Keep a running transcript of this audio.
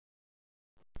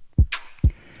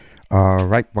All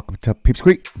right, welcome to Peeps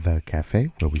Creek, the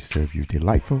cafe where we serve you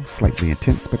delightful, slightly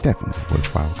intense, but definitely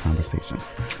worthwhile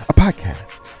conversations. A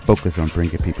podcast focused on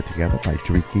bringing people together by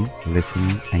drinking,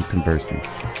 listening, and conversing.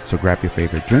 So grab your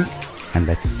favorite drink and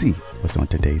let's see what's on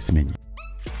today's menu.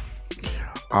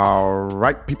 All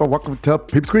right, people, welcome to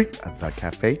Peeps Creek, the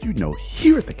cafe. You know,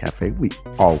 here at the cafe, we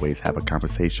always have a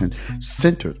conversation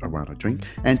centered around a drink.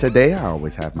 And today, I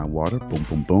always have my water. Boom,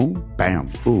 boom, boom,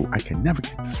 bam. Ooh, I can never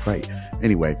get this right.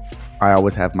 Anyway, I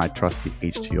always have my trusty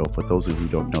H2O. For those of you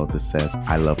who don't know, this says,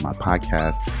 I love my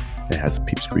podcast. It has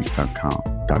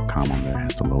peepscreek.com on there. It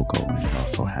has the logo, and it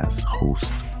also has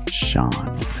host Sean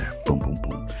on there. Boom, boom,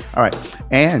 boom. All right.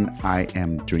 And I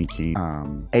am drinking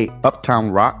a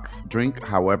Uptown Rocks drink.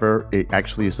 However, it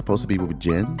actually is supposed to be with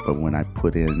gin, but when I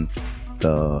put in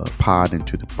the pod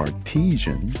into the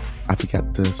Bartesian, I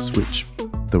forgot to switch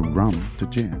the rum to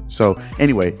gin. So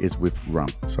anyway, it's with rum.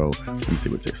 So let me see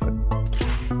what it tastes like.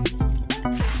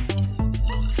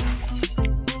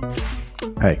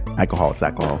 Hey, alcohol is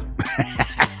alcohol.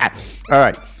 All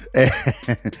right.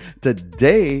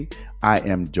 Today, I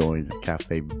am joined at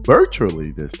cafe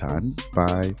virtually this time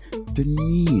by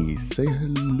Denise. Say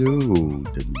hello,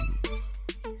 Denise.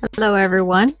 Hello,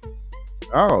 everyone.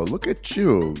 Oh, look at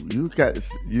you. You got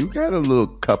a little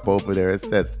cup over there. It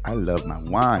says, I love my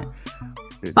wine.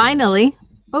 Finally.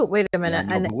 Oh, wait a minute.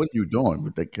 Yeah, what are you doing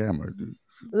with the camera, dude?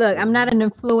 Look, I'm not an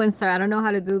influencer. I don't know how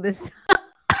to do this.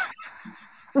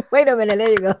 Wait a minute. There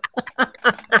you go.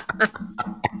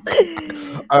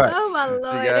 All right. Oh, my Lord.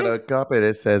 She got a cup and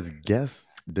it says, Guess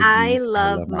Denise, I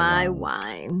love my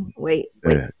wine. Wait.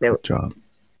 Yeah, good job.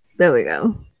 There we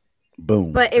go.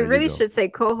 Boom. But it really should say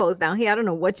co-host down here. I don't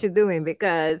know what you're doing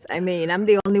because, I'm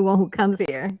the only one who comes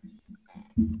here.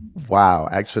 Wow.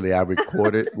 Actually, I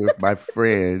recorded with my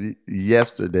friend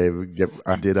yesterday.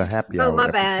 I did a happy hour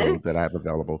episode that I have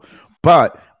available.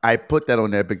 But I put that on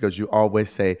there because you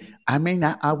always say, I may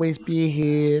not always be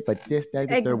here, but this, that,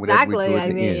 the third, whatever we do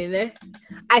at the end.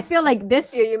 I feel like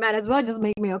this year you might as well just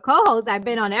make me a co-host. I've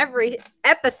been on every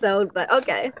episode, but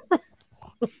okay.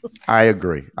 I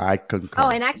agree. I concur. Oh,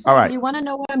 and actually, do you want to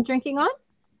know what I'm drinking on?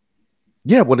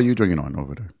 Yeah, what are you drinking on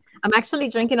over there? I'm actually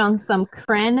drinking on some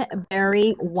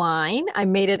cranberry wine. I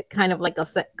made it kind of like a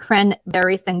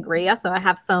cranberry sangria. So I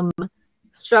have some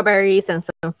strawberries and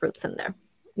some fruits in there.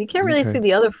 You can't really see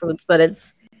the other fruits, but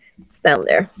it's down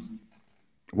there.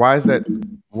 Why is that?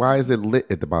 Why is it lit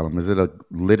at the bottom? Is it a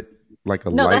lit like a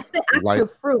light? No, that's the actual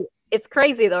fruit. It's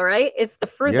crazy though, right? It's the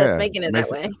fruit that's making it that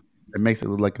way. It makes it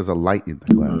look like there's a light in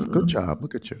the glass. Good job.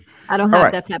 Look at you. I don't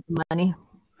have that type of money.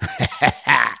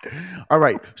 All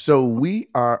right. So we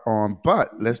are on,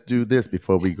 but let's do this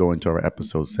before we go into our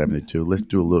episode 72. Let's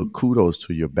do a little kudos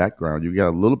to your background. You got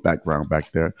a little background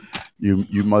back there. You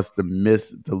must have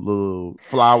missed the little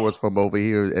flowers from over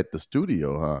here at the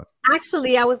studio, huh?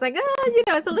 Actually, I was like,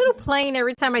 it's a little plain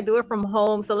every time I do it from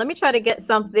home. So let me try to get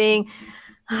something.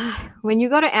 When you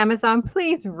go to Amazon,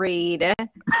 please read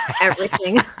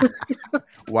everything.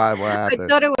 Why? What happened? I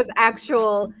thought it was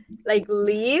actual like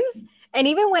leaves. And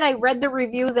even when I read the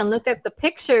reviews and looked at the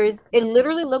pictures, it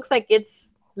literally looks like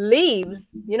it's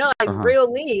leaves, like real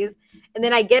leaves. And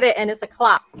then I get it and it's a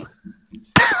clock.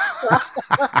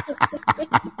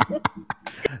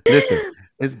 Listen,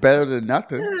 it's better than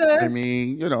nothing. I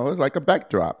mean, it's like a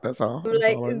backdrop. That's all.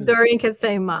 Doreen kept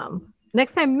saying, Mom,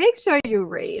 next time, make sure you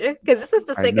read. Because this is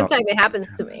the second time it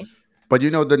happens to me. But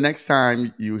the next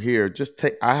time you hear,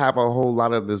 I have a whole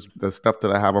lot of the stuff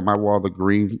that I have on my wall, the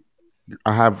green.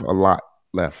 I have a lot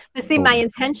left. But see, my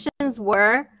intentions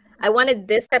were, I wanted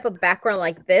this type of background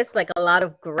like this, like a lot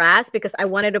of grass, because I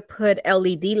wanted to put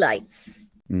LED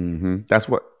lights. Mm-hmm. That's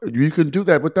what, you can do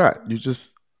that with that. You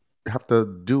just have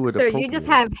to do it. So you just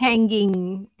have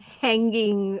hanging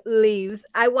leaves.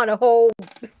 I want a whole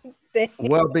thing.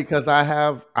 Well, because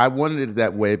I wanted it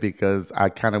that way because I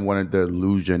kind of wanted the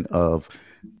illusion of,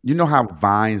 how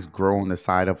vines grow on the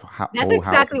side of That's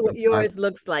exactly what yours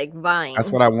looks like, vines.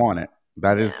 That's what I wanted.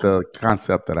 That is the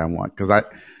concept that I want. Because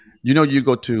you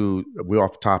go to, we're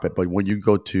off topic, but when you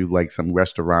go to like some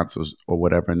restaurants or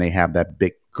whatever, and they have that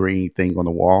big green thing on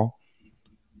the wall,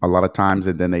 a lot of times,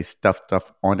 and then they stuff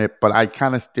stuff on it. But I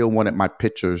kind of still wanted my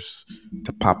pictures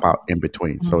to pop out in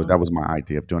between. So that was my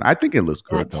idea of doing it. I think it looks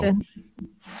good, though.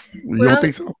 You don't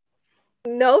think so?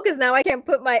 No, because now I can't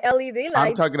put my LED lights.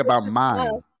 I'm talking about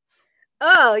mine.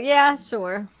 Oh, yeah,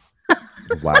 sure.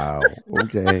 Wow.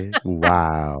 Okay.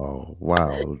 Wow.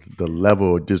 The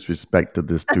level of disrespect to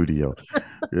this studio.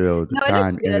 The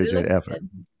time, energy, and effort. Good.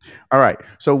 All right.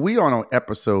 So we are on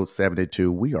episode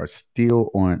 72. We are still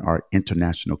on our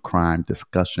international crime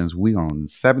discussions. We are on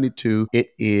 72. It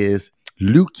is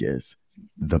Lukas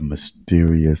the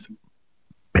mysterious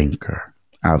banker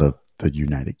out of the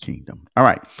United Kingdom. All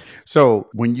right. So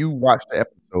when you watch the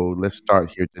episode, let's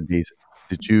start here, Denise.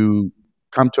 Did you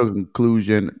come to a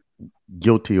conclusion,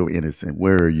 guilty or innocent?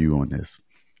 Where are you on this?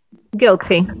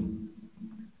 Guilty.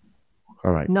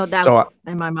 All right. No So doubts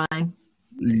in my mind.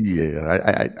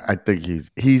 yeah, I think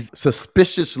he's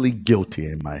suspiciously guilty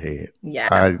in my head.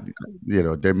 Yeah.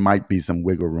 There might be some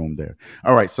wiggle room there.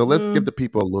 All right, so let's give the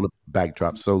people a little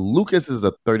backdrop. So Lucas is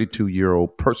a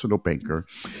 32-year-old personal banker.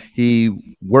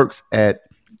 He works at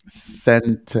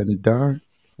Santander.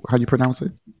 How do you pronounce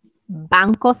it?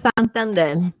 Banco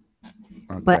Santander,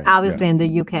 but Okay, obviously in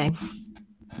the UK.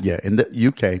 Yeah, in the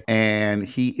UK. And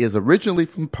he is originally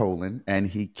from Poland, and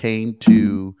he came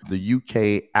to the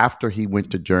UK after he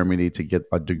went to Germany to get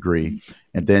a degree.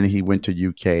 And then he went to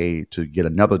UK to get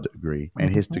another degree.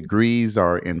 And his degrees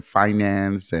are in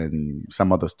finance and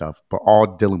some other stuff, but all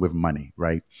dealing with money,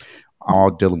 right? All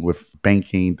dealing with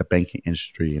banking, the banking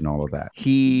industry, and all of that.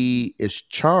 He is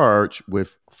charged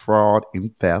with fraud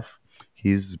and theft.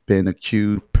 He's been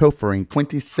accused of pilfering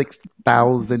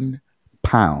 26,000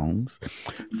 pounds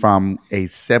from a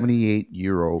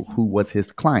 78-year-old who was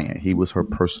his client. He was her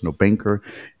personal banker,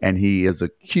 and he is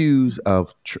accused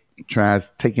of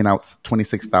taking out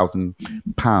 26,000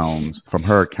 pounds from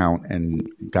her account, and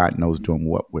God knows doing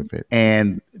what with it.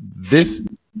 And this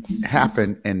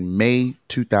happened in May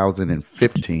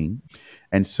 2015.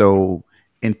 And so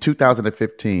in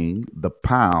 2015, the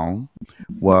pound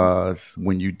was,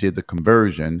 when you did the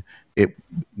conversion,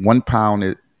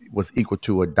 £1 was equal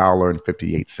to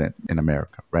 $1.58 in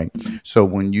America, right? So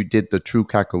when you did the true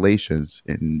calculations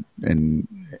and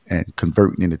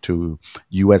converting it to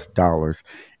US dollars,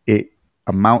 it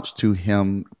amounts to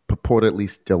him purportedly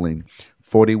stealing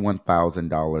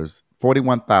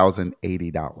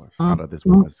 $41,080 out of this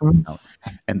woman's account.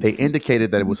 And they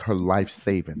indicated that it was her life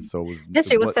savings. So it was, Yes,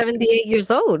 she was 78 years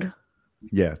old.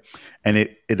 Yeah. And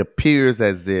it appears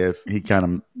as if he kind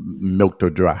of milked her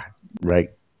dry,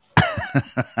 right?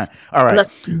 All right.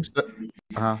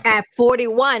 At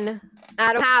 41,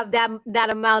 I don't have that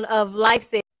amount of life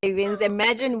savings.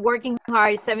 Imagine working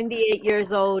hard, 78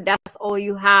 years old, that's all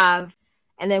you have.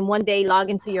 And then one day log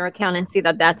into your account and see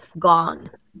that that's gone.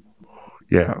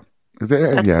 Yeah.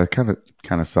 It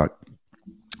kind of sucked.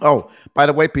 Oh, by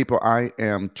the way, people, I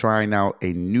am trying out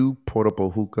a new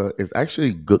portable hookah. It's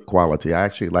actually good quality. I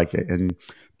actually like it. And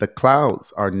the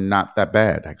clouds are not that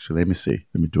bad, actually. Let me see.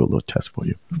 Let me do a little test for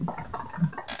you.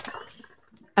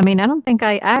 I mean, I don't think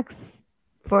I asked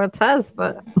for a test,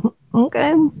 but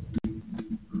okay.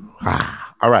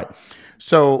 All right.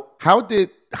 So how did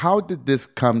this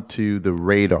come to the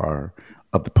radar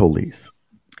of the police?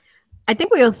 I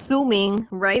think we're assuming,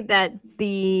 right, that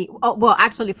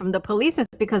actually from the police,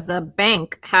 it's because the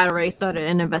bank had already started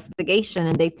an investigation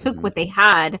and they took what they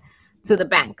had to the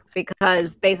bank,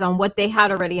 because based on what they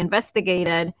had already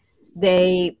investigated,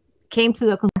 they came to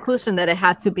the conclusion that it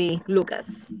had to be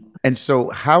Lukas. And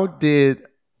so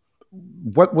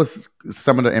what was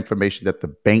some of the information that the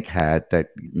bank had that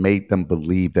made them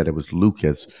believe that it was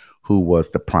Lukas who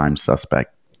was the prime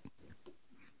suspect?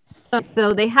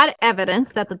 So they had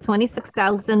evidence that the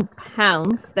 26,000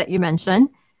 pounds that you mentioned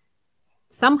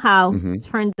somehow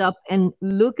turned up in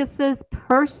Lukas's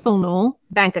personal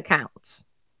bank account.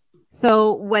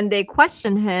 So when they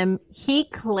questioned him, he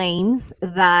claims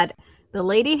that the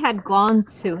lady had gone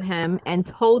to him and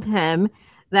told him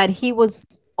that he was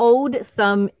owed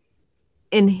some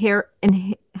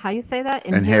how you say that?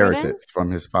 Inheritance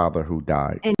from his father who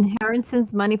died.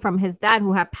 Inheritance money from his dad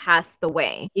who had passed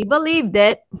away. He believed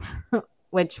it,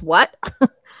 which what?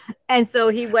 And so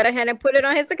he went ahead and put it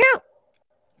on his account.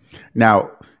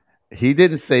 Now, he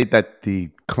didn't say that the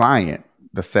client,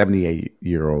 the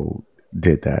 78-year-old,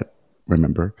 did that.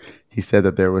 Remember, he said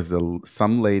that there was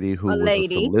some lady who was a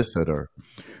solicitor,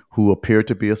 who appeared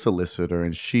to be a solicitor,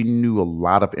 and she knew a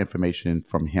lot of information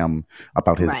from him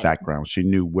about his background. She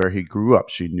knew where he grew up.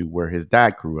 She knew where his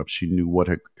dad grew up. She knew what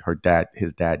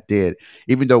his dad did,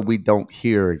 even though we don't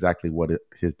hear exactly what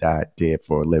his dad did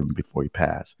for a living before he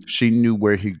passed. She knew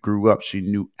where he grew up. She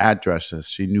knew addresses.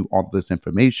 She knew all this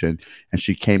information, and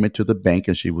she came into the bank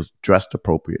and she was dressed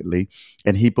appropriately,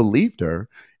 and he believed her,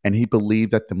 and he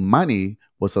believed that the money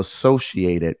was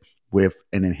associated with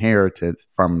an inheritance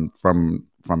from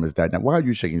his dad. Now, why are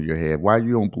you shaking your head? Why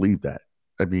you don't believe that?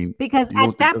 I mean, because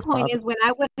at that point is when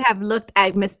I would have looked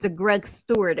at Mr. Greg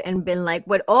Stewart and been like,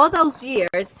 with all those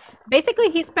years, basically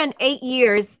he spent 8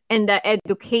 years in the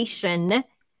education.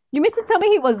 You mean to tell me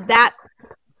he was that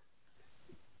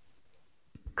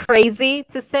crazy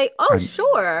to say,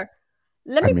 sure,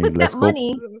 let me put that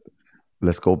money.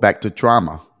 Let's go back to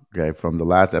trauma. Okay, from the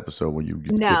last episode when you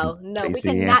giving No, we Casey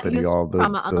cannot Anthony use all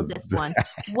trauma on this one.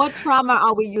 What trauma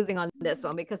are we using on this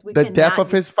one? Because we the death cannot of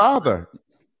use his trauma. father.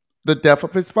 The death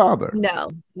of his father.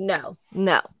 No.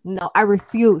 I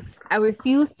refuse. I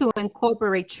refuse to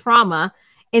incorporate trauma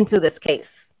into this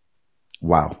case.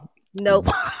 Wow. Nope.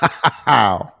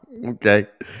 Wow. Okay.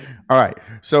 All right.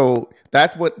 So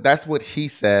that's what he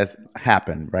says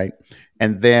happened, right?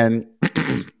 And then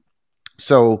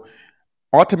so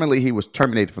ultimately he was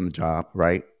terminated from the job,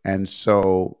 right? And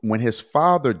so when his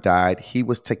father died, he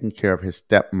was taking care of his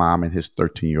stepmom and his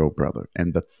 13-year-old brother.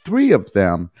 And the three of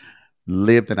them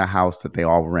lived in a house that they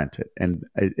all rented. And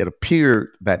it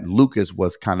appeared that Lukas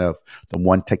was kind of the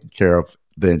one taking care of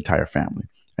the entire family.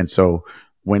 And so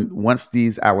once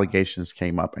these allegations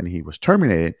came up and he was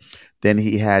terminated, then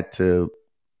he had to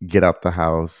get out the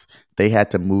house. They had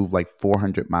to move like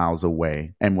 400 miles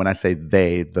away. And when I say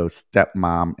they, the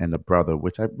stepmom and the brother,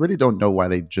 which I really don't know why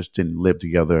they just didn't live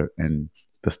together and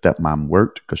the stepmom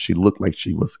worked, because she looked like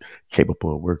she was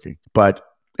capable of working.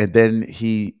 And then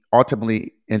he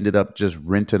ultimately ended up just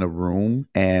renting a room,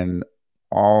 and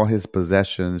all his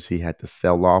possessions he had to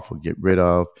sell off or get rid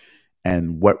of.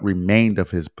 And what remained of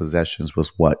his possessions was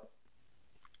what?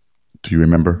 Do you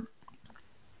remember?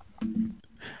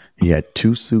 He had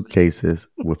 2 suitcases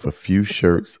with a few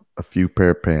shirts, a few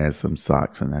pair of pants, some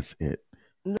socks, and that's it.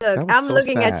 Look, That was I'm so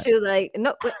looking sad. at you like,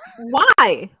 no,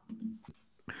 why?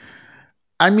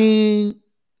 I mean,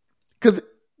 because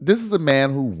this is a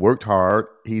man who worked hard.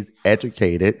 He's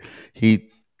educated. He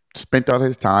spent all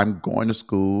his time going to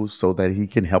school so that he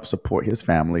can help support his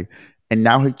family. And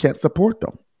now he can't support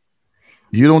them.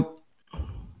 You don't.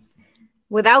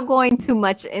 Without going too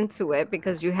much into it,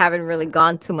 because you haven't really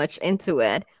gone too much into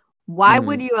it, why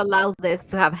would you allow this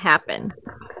to have happened?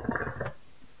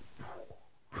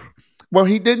 Well,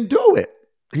 he didn't do it.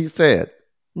 He said,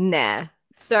 Nah,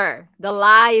 sir, the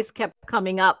lies kept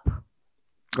coming up.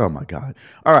 oh my God.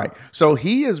 All right. So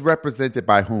he is represented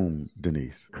by whom,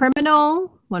 Denise?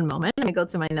 Criminal, one moment, let me go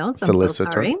to my notes. I'm so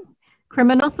Solicitor. sorry.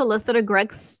 Criminal solicitor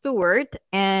Greg Stewart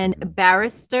and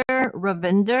barrister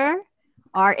Ravinder,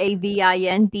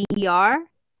 Ravinder,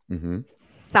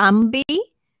 Sambi,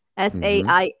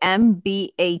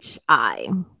 Saimbhi.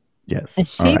 Yes. And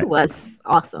All she right. was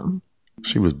awesome.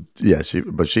 She was, yeah,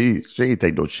 but she ain't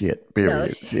take no shit, period. No,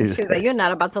 she was like, you're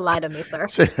not about to lie to me, sir.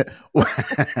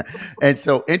 And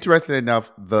so, interesting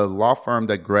enough, the law firm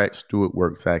that Greg Stewart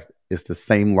works at is the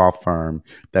same law firm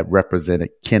that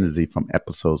represented Kennedy from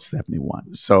episode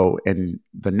 71. So, and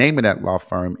the name of that law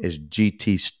firm is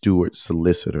GT Stewart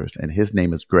Solicitors, and his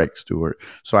name is Greg Stewart.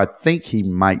 So, I think he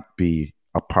might be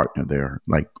a partner there,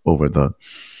 like over the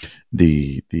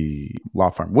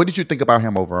law firm. What did you think about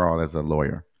him overall as a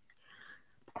lawyer?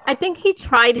 I think he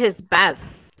tried his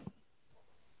best.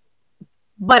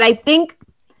 But I think,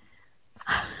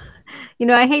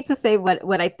 I hate to say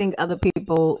what I think other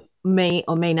people may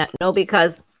or may not know,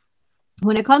 because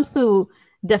when it comes to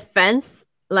defense,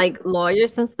 like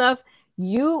lawyers and stuff,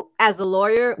 you as a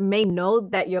lawyer may know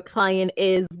that your client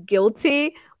is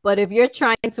guilty, but if you're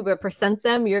trying to represent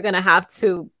them, you're going to have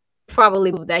to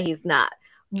probably prove that he's not.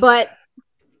 But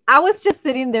I was just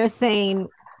sitting there saying,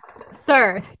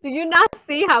 sir, do you not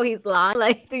see how he's lying?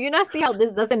 Like, do you not see how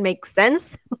this doesn't make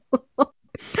sense?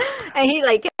 And he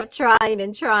like kept trying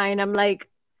and trying. I'm like,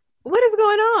 what is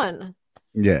going on?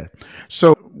 Yeah.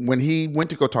 So when he went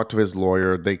to go talk to his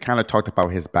lawyer, they kind of talked about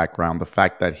his background, the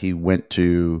fact that he went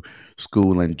to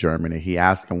school in Germany. He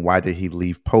asked him, why did he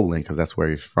leave Poland? Because that's where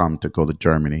he's from, to go to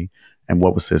Germany. And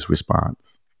what was his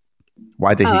response?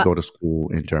 Why did he go to school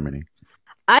in Germany?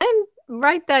 I didn't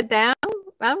write that down.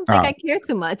 I don't think I care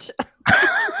too much.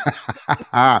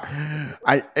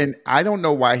 I don't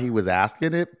know why he was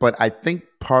asking it, but I think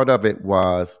part of it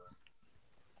was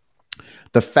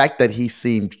the fact that he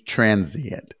seemed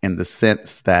transient, in the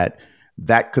sense that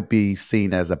could be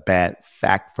seen as a bad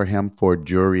fact for him, for a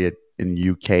jury in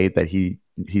UK, that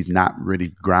he's not really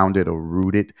grounded or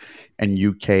rooted in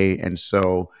UK. And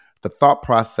so the thought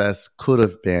process could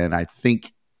have been, I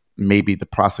think maybe the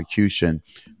prosecution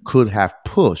could have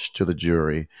pushed to the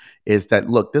jury, is that,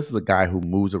 look, this is a guy who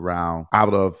moves around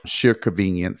out of sheer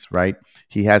convenience, right?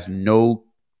 He has no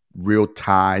real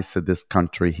ties to this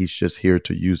country. He's just here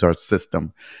to use our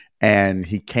system. And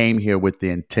he came here with the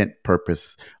intent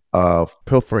purpose of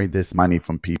pilfering this money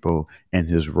from people in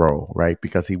his role, right?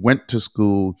 Because he went to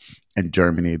school in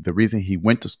Germany. The reason he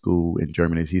went to school in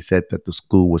Germany is he said that the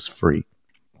school was free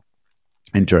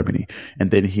in Germany. And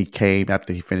then he came,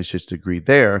 after he finished his degree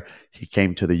there, he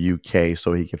came to the UK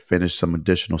so he could finish some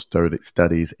additional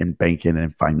studies in banking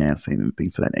and financing and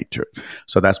things of that nature.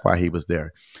 So that's why he was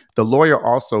there. The lawyer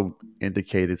also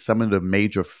indicated some of the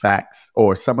major facts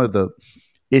or some of the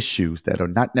issues that are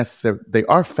not necessarily, they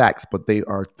are facts, but they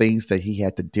are things that he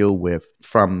had to deal with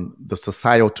from the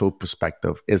societal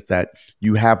perspective, is that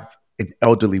you have an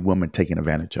elderly woman taken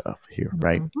advantage of here,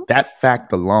 right? Mhm. That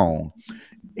fact alone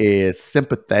is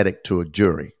sympathetic to a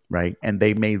jury, right? And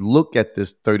they may look at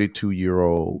this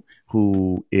 32-year-old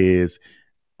who is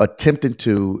attempting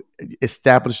to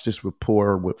establish this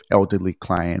rapport with elderly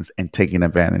clients and taking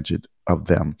advantage of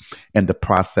them in the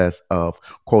process of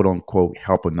quote unquote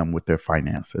helping them with their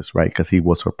finances, right? Because he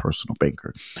was her personal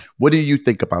banker. What do you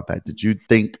think about that? Did you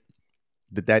think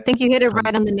I that think you hit it come?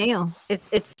 right on the nail.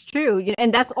 It's true,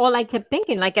 and that's all I kept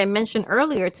thinking. Like I mentioned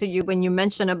earlier to you when you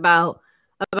mentioned about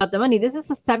the money. This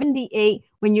is a 78.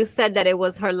 When you said that it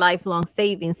was her lifelong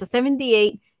savings, a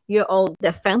 78-year-old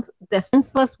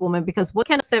defenseless woman. Because what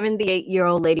can a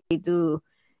 78-year-old lady do?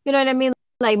 You know what I mean?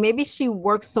 Like maybe she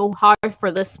worked so hard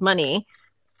for this money,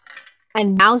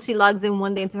 and now she logs in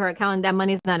one day into her account, and that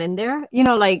money's not in there.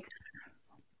 Like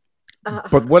But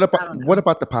I don't know. what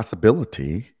about the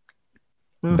possibility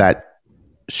Mm. that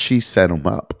she set him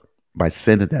up by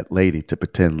sending that lady to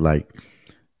pretend like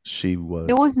she There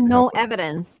was was no helping?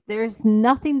 evidence. There's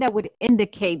nothing that would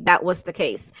indicate that was the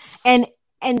case. And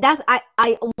that's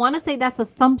I want to say that's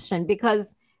assumption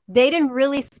because they didn't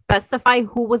really specify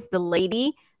who was the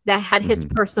lady that had his Hmm.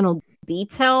 personal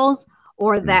details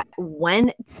or that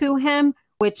went to him,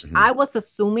 which Hmm. I was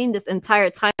assuming this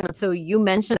entire time until you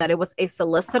mentioned that it was a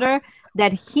solicitor,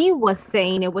 that he was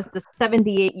saying it was the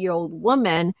 78-year-old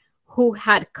woman who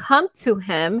had come to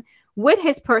him with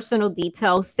his personal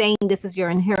details saying this is your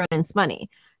inheritance money.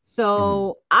 Hmm.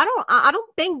 So I don't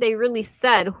think they really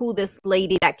said who this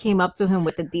lady that came up to him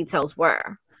with the details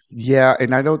were. Yeah,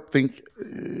 and I don't think.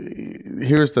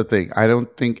 Here's the thing: I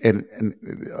don't think, and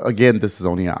again, this is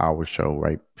only an hour show,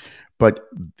 right? But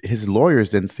his lawyers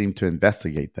didn't seem to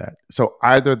investigate that. So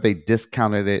either they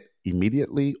discounted it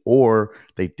immediately, or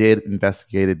they did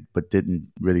investigate it but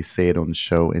didn't really say it on the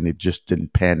show, and it just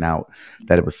didn't pan out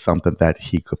that it was something that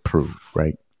he could prove,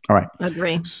 right? All right.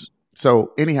 Agree.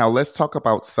 So anyhow, let's talk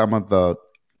about some of the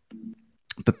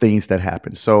things that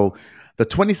happened. So the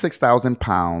 26,000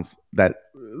 pounds that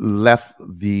left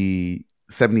the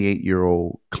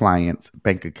 78-year-old client's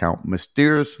bank account,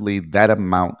 mysteriously, that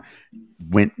amount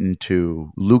went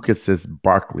into Lucas's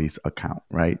Barclays account,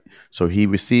 right? So he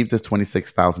received this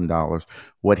 $26,000.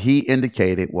 What he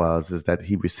indicated is that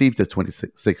he received this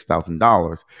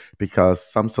 $26,000 because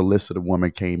some solicitor woman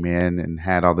came in and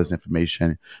had all this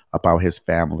information about his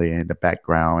family and the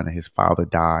background, and his father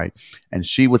died, and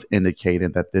she was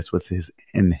indicating that this was his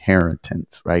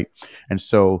inheritance, right? And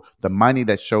so the money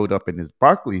that showed up in his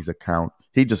Barclays account,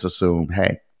 he just assumed,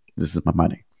 hey, this is my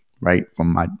money, right,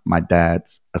 from my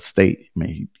dad's estate. I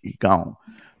mean, he gone.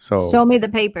 Show So, me the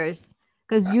papers.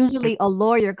 Because usually a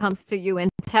lawyer comes to you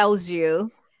and tells you,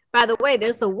 by the way,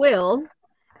 there's a will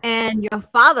and your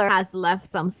father has left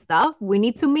some stuff. We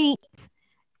need to meet.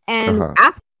 And uh-huh.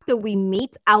 after we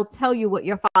meet, I'll tell you what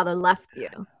your father left you.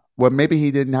 Well, maybe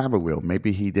he didn't have a will.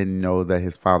 Maybe he didn't know that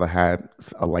his father had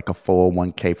like a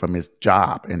 401k from his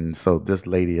job, and so this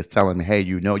lady is telling me, "Hey,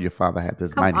 your father had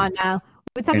this Come money." on now.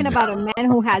 We're talking And about a man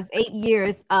who has 8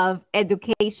 years of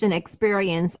education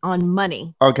experience on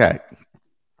money. okay,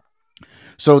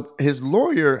 so his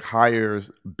lawyer hires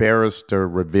barrister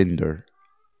Ravinder,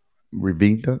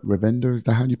 is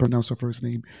that how you pronounce her first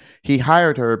name? He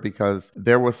hired her because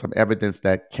there was some evidence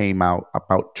that came out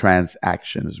about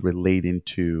transactions relating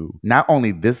to not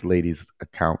only this lady's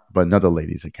account, but another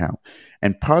lady's account.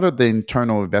 And part of the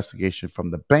internal investigation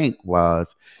from the bank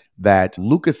was that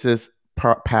Lucas's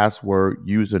password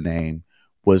username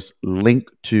was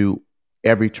linked to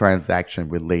every transaction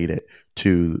related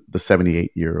to the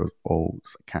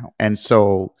 78-year-old's account. And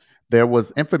so there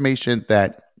was information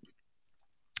that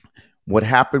what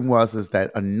happened is that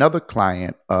another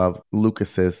client of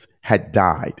Lucas's had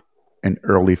died in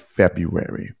early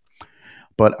February.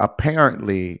 But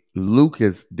apparently,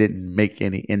 Lucas didn't make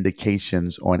any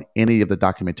indications on any of the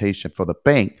documentation for the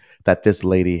bank that this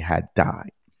lady had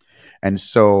died. And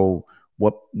so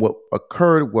what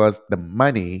occurred was the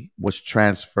money was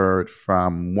transferred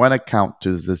from one account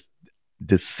to this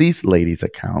deceased lady's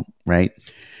account, right?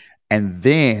 And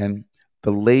then the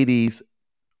lady's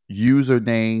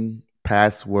username,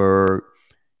 password,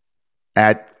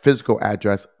 physical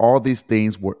address, all these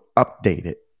things were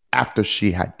updated after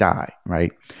she had died,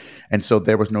 right? And so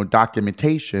there was no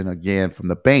documentation again from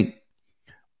the bank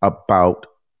about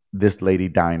this lady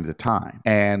dying at the time.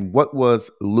 And what was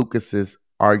Lucas's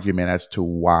argument as to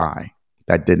why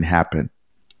that didn't happen?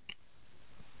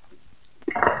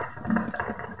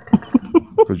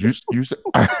 Because you said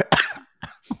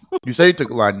You say you took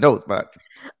a lot of notes, but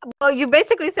Well, you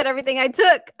basically said everything I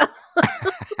took.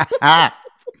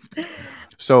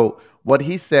 so what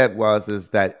he said is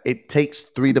that it takes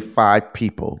 3 to 5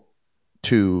 people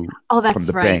Oh, from that's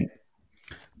the right. bank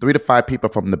 3 to 5 people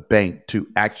from the bank to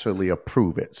actually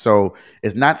approve it. So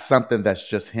it's not something that's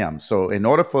just him. So in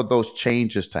order for those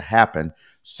changes to happen,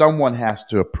 someone has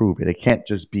to approve it. It can't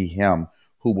just be him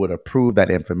who would approve that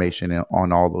information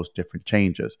on all those different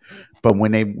changes. But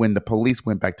when the police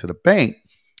went back to the bank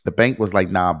was like,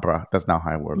 "Nah, bruh, that's not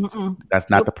how it works. Mm-mm. That's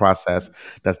not the Nope. process.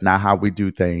 That's not how we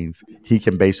do things. He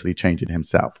can basically change it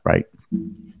himself, right?"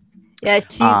 Yeah,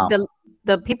 Um,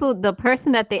 the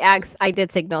person that they asked, I did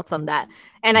take notes on that.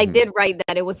 And I mhm, did write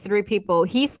that it was 3 people.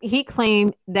 He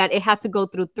claimed that it had to go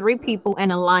through 3 people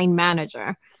and a line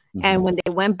manager. And mhm, when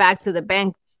they went back to the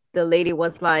bank, the lady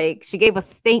was like, she gave a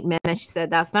statement and she said,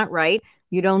 that's not right.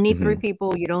 You don't need three mhm.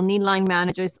 people. You don't need line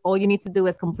managers. All you need to do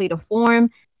is complete a form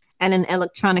and an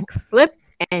electronic slip.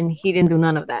 And he didn't do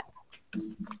none of that.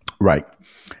 Right.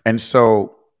 And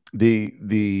so the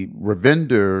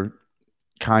revender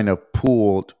kind of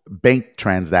pulled bank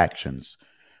transactions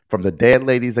from the dead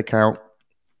lady's account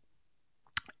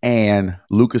and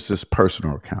Lucas's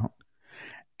personal account.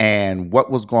 And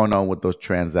what was going on with those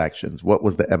transactions? What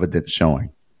was the evidence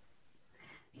showing?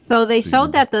 So they Do you showed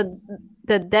remember? that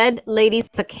the dead lady's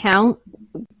account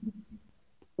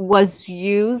was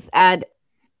used at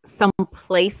some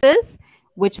places,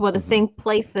 which were the Hmm. same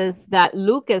places that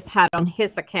Lucas had on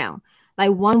his account.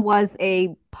 Like one was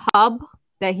a pub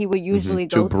that he would Hmm. usually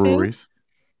Two go to, breweries.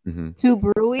 Hmm. 2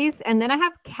 breweries, and then I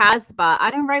have Casbah.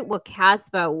 I didn't write what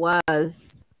Casbah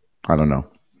was. I don't know,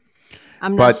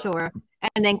 I'm not but sure.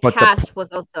 And then but the Cash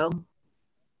was also.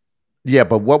 yeah,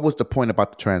 but what was the point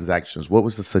about the transactions? What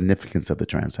was the significance of the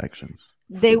transactions?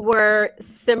 They were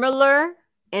similar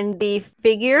in the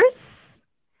figures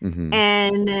Hmm.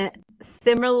 and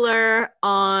similar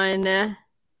on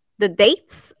the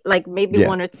dates, like maybe Yeah.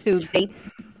 1 or 2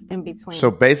 dates in So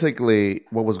between. basically,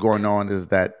 what was going on is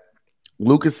that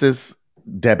Lucas's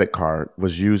debit card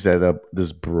was used at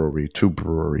this brewery, 2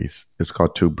 breweries. It's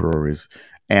called 2 breweries.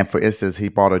 And for instance, he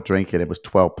bought a drink and it was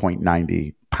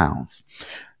 12.90 pounds.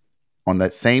 On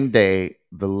that same day,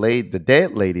 the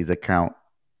dead lady's account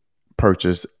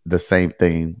purchased the same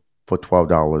thing for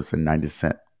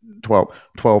 $12.90.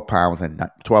 12 pounds and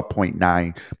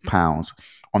 12.9 pounds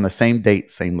on the same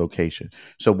date, same location.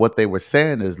 So what they were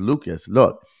saying is, Lucas,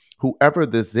 look, whoever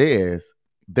this is,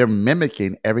 they're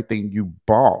mimicking everything you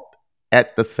bought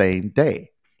at the same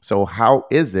day. So how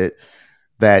is it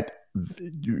that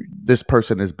this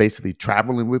person is basically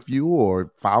traveling with you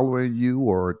or following you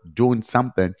or doing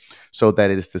something so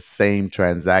that it's the same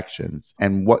transactions?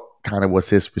 And what kind of was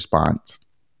his response?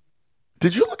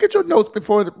 Did you look at your notes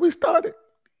before we started?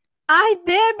 I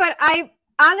did,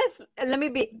 but let me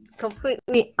be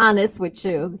completely honest with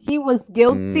you. He was Mm.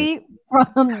 guilty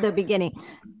from the beginning.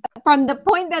 From the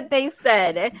point that they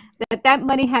said that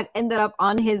money had ended up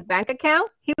on his bank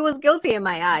account, he was guilty in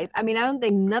my eyes. I mean, I don't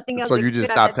think nothing else So they you just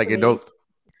could have stopped said to taking me. notes.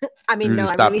 I mean, You no,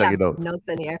 just I stopped really have taking notes. notes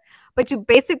in here, but you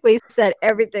basically said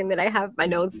everything that I have my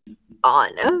notes on.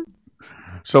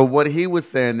 So what he was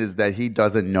saying is that he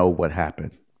doesn't know what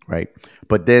happened, right?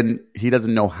 But then he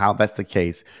doesn't know how that's the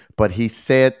case. But he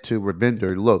said to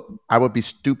Ravinder, "Look, I would be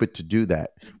stupid to do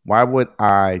that. Why would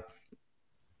I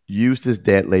use this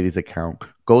dead lady's account,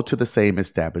 go to the same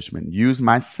establishment, use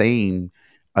my same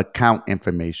account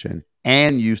information,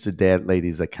 and use the dead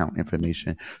lady's account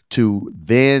information to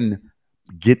then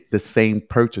get the same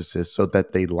purchases so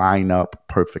that they line up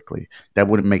perfectly? That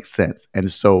wouldn't make sense."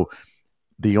 And so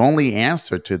the only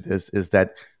answer to this is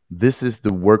that this is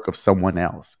the work of someone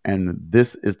else. And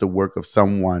this is the work of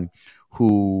someone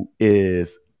who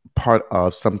is part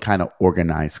of some kind of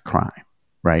organized crime,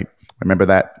 right? Remember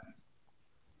that?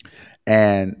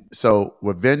 And so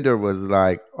Ravinder was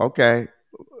like, okay,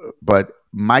 but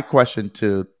my question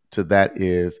to that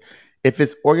is, if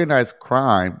it's organized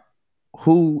crime,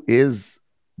 who is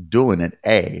doing it?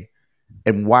 A,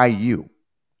 and why you?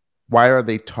 Why are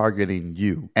they targeting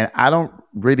you? And I don't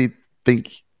really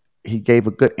think he gave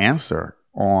a good answer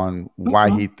on why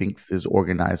he Mm-mm. thinks is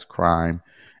organized crime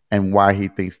and why he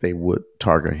thinks they would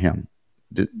target him.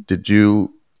 Did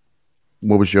you?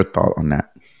 What was your thought on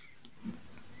that?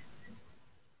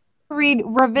 Read,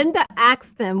 Ravinda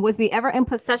asked him, was he ever in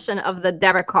possession of the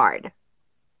debit card?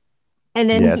 And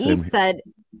then Yes, he said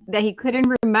that he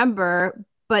couldn't remember,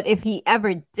 but if he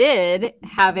ever did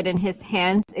have it in his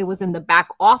hands, it was in the back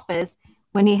office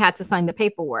when he had to sign the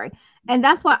paperwork. And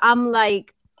that's why I'm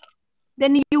like,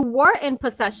 then you were in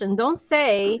possession. Don't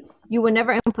say you were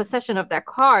never in possession of that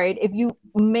card if you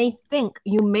may think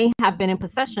you may have been in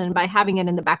possession by having it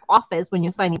in the back office when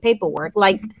you're signing paperwork?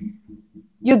 Like,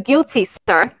 you're guilty,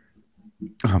 sir.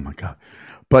 Oh my God.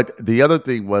 But the other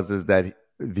thing is that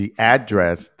the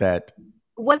address that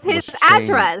Was his was changed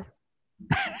address.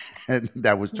 and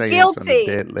that was changed on the Guilty.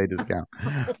 dead lady's account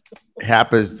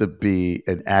happens to be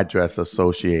an address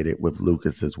associated with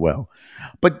Lucas as well.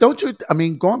 But don't you, I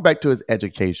mean, going back to his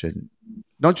education,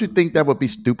 don't you think that would be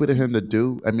stupid of him to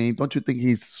do? I mean, don't you think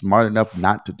he's smart enough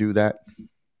not to do that?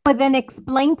 But then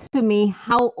explain to me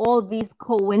how all these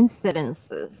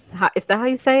coincidences, is that how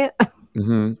you say it?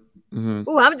 Mm-hmm. Mm-hmm.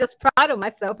 Oh, I'm just proud of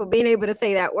myself for being able to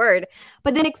say that word.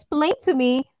 But then explain to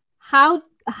me how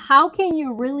can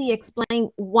you really explain,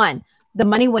 one, the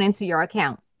money went into your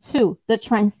account, two, the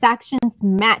transactions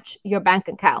match your bank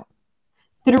account,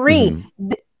 three,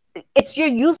 Mm-hmm. it's your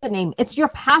username, it's your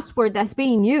password that's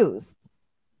being used.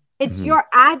 It's Mm-hmm. your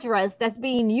address that's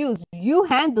being used. You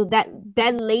handled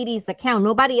that lady's account.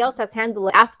 Nobody else has handled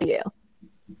it after you.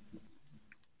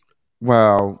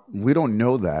 Well, we don't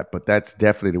know that, but that's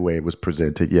definitely the way it was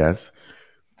presented. Yes.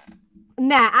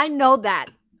 Nah, I know that.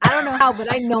 I don't know how,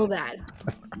 but I know that.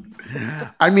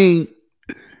 I mean,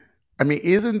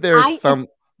 isn't there some?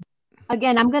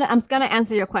 Again, I'm gonna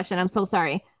answer your question. I'm so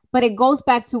sorry, but it goes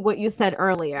back to what you said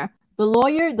earlier. The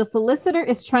lawyer, the solicitor,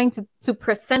 is trying to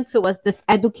present to us this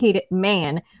educated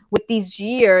man with these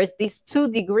years, these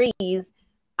 2 degrees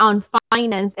on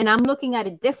finance, and I'm looking at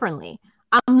it differently.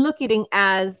 I'm looking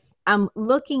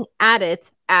at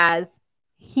it as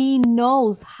he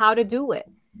knows how to do it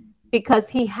because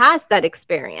he has that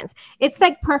experience. It's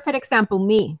like perfect example,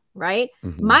 me, right?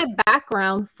 Mm-hmm. My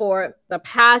background for the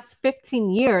past 15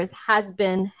 years has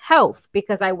been health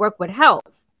because I work with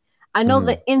health. I know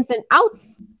the ins and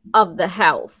outs of the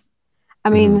health. I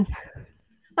mean,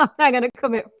 I'm not going to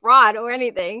commit fraud or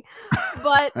anything,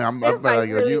 but if I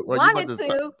really wanted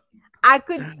to,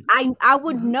 I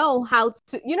would know how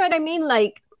to, you know what I mean?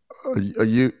 Like, are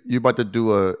you about to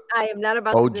do a I am not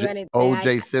about to do anything.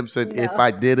 OJ Simpson, if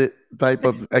I did it type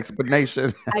of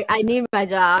explanation? I need my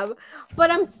job.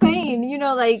 But I'm saying,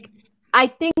 like, I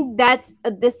think that's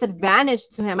a disadvantage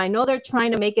to him. I know they're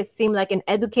trying to make it seem like an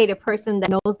educated person that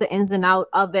knows the ins and out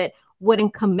of it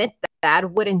wouldn't commit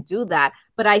that, wouldn't do that.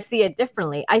 But I see it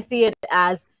differently. I see it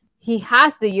as he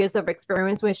has the years of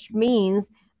experience, which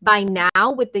means by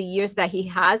now, with the years that he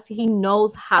has, he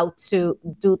knows how to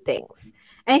do things.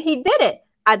 And he did it.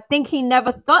 I think he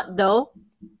never thought, though,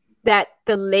 that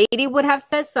the lady would have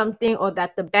said something or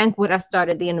that the bank would have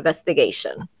started the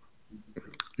investigation.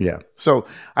 Yeah. So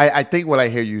I think what I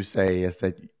hear you say is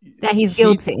that he's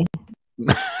guilty.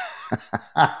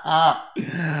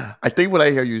 I think what I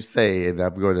hear you say, and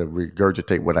I'm going to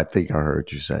regurgitate what I think I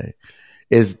heard you say,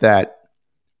 is that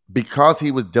because he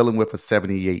was dealing with a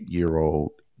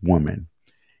 78-year-old woman,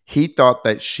 he thought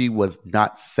that she was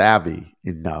not savvy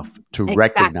enough to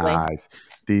recognize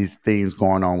these things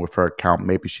going on with her account.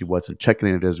 Maybe she wasn't checking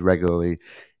it as regularly.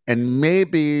 And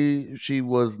maybe she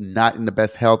was not in the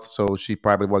best health, so she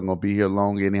probably wasn't going to be here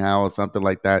long anyhow or something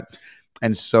like that.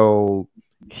 And so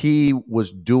he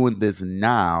was doing this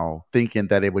now thinking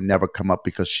that it would never come up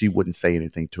because she wouldn't say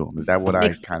anything to him. Is that what I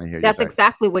kind of hear you That's say?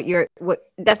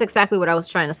 That's exactly what I was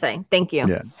trying to say. Thank you.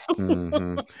 Yeah.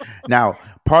 Mm-hmm. Now,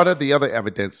 part of the other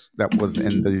evidence that was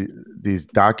in these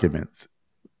documents.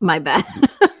 My bad.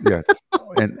 Yeah.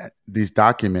 And these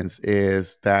documents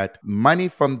is that money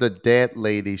from the dead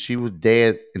lady, she was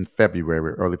dead in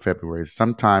February, early February.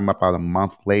 Sometime about a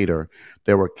month later,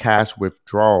 there were cash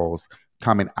withdrawals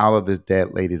coming out of this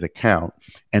dead lady's account.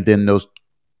 And then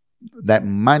that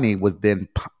money was then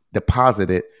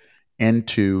deposited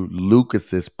into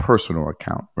Lucas's personal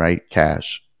account, right?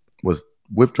 Cash was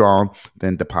withdrawn,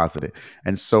 then deposited.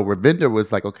 And so Ravinder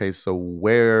was like, okay, so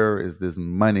where is this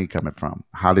money coming from?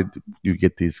 How did you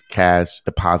get these cash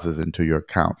deposits into your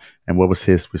account? And what was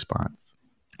his response?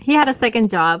 He had a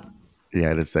second job. He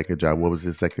had a second job. What was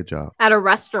his second job? At a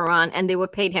restaurant, and they were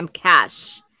paid him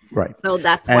cash. Right. So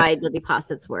that's why the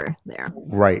deposits were there.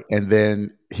 Right. And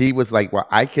then he was like, well,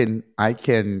 I can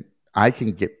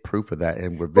get proof of that.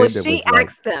 And Ravinder she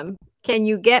asked him, can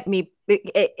you get me,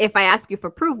 if I ask you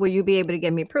for proof, will you be able to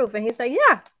get me proof? And he's like,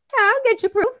 yeah, I'll get you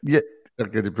proof. Yeah, I'll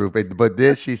get you proof. But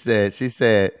then he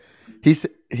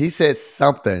said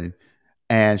something,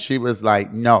 and she was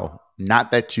like, no,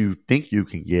 not that you think you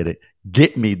can get it.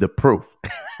 Get me the proof.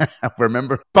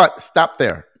 Remember? But stop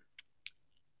there.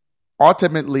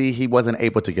 Ultimately, he wasn't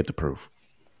able to get the proof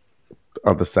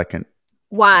of the second.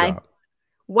 Why? job.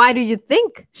 Why do you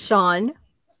think, Sean?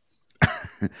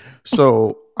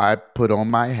 So I put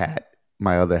on my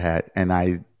other hat, and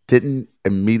I didn't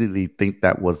immediately think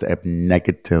that was a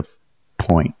negative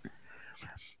point.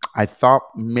 I thought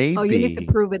Oh, you need to maybe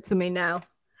prove it to me now.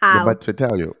 I'm How? about to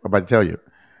tell you. I'm about to tell you.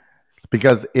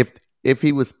 Because if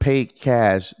he was paid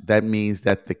cash, that means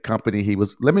that the company he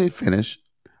was let me finish.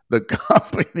 The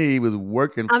company he was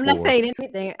working I'm not for saying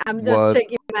anything. I'm just was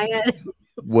shaking my head.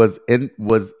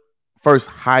 was first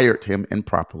hired him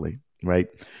improperly, right?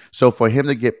 So for him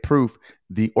to get proof,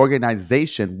 the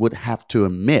organization would have to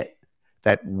admit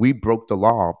that we broke the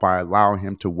law by allowing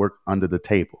him to work under the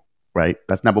table, right?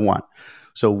 That's number one.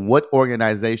 So what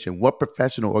organization, what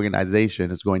professional organization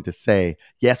is going to say,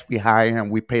 yes, we hired him,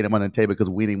 we paid him on the table because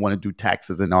we didn't want to do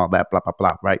taxes and all that, blah, blah,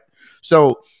 blah, right?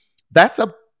 So that's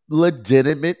a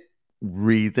legitimate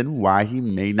reason why he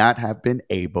may not have been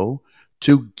able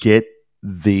to get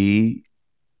the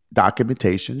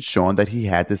documentation showing that he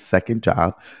had this second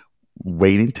job,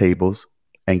 waiting tables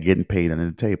and getting paid under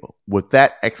the table. With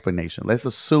that explanation, let's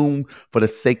assume, for the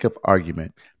sake of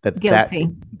argument, that Guilty.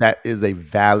 that is a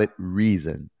valid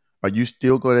reason. Are you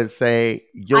still going to say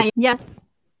guilty? Yes.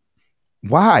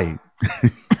 Why?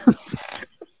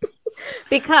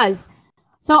 Because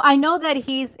so I know that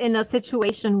he's in a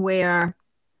situation where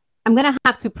I'm going to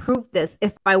have to prove this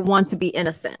if I want to be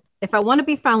innocent. If I want to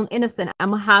be found innocent,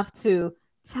 I'm going to have to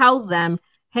tell them,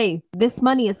 hey, this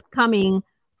money is coming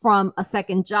from a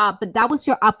second job. But that was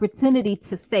your opportunity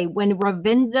to say when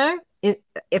Ravinder,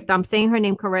 if I'm saying her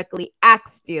name correctly,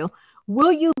 asked you,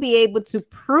 will you be able to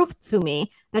prove to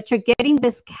me that you're getting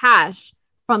this cash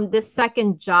from this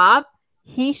second job?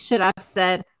 He should have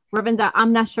said, Ravinder,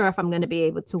 I'm not sure if I'm going to be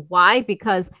able to. Why?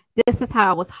 Because this is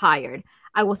how I was hired.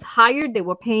 I was hired. They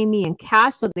were paying me in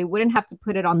cash, so they wouldn't have to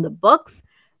put it on the books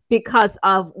because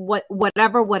of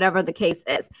whatever the case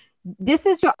is. This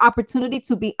is your opportunity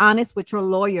to be honest with your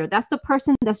lawyer. That's the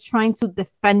person that's trying to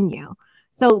defend you.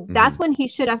 So that's when he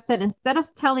should have said, instead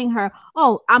of telling her,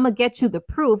 oh, I'm going to get you the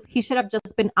proof, he should have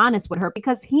just been honest with her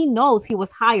because he knows he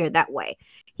was hired that way.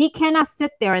 He cannot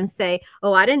sit there and say,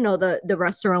 oh, I didn't know the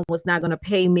restaurant was not going to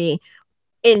pay me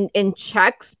in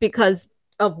checks because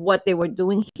of what they were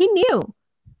doing. He knew.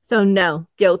 So no,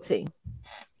 guilty.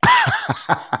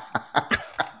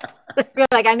 I feel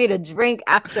like I need a drink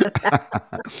after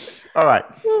that. All right.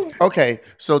 Okay.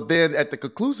 So then at the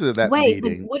conclusion of that Wait, but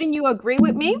meeting, wouldn't you agree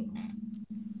with me?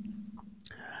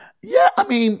 yeah, I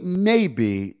mean,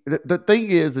 maybe. The thing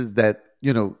is that,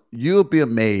 you'll be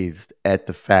amazed at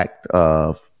the fact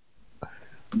of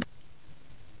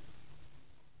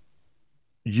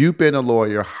you've been a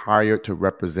lawyer hired to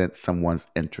represent someone's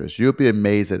interests. You'll be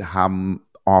amazed at how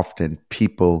often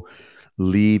people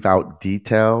leave out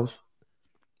details,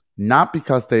 not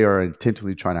because they are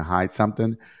intentionally trying to hide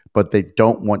something, but they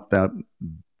don't want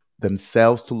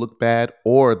themselves to look bad,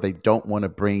 or they don't want to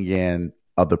bring in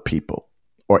other people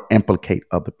or implicate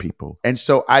other people. And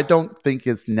so I don't think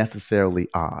it's necessarily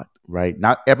odd, right?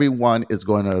 Not everyone is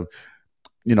going to,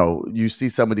 you see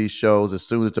some of these shows, as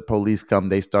soon as the police come,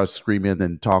 they start screaming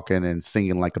and talking and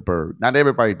singing like a bird. Not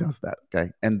everybody does that,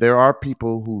 okay? And there are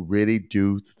people who really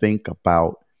do think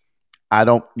about, I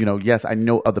don't, yes, I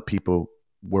know other people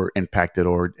were impacted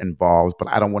or involved, but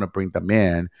I don't want to bring them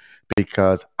in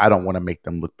because I don't want to make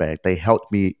them look bad. They helped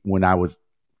me when I was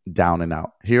down and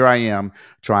out. Here I am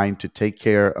trying to take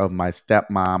care of my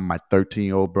stepmom, my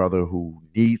 13-year-old brother who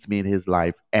needs me in his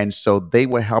life. And so they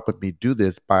were helping me do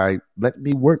this by letting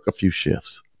me work a few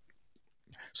shifts.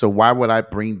 So why would I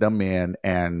bring them in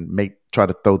and try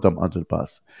to throw them under the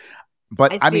bus?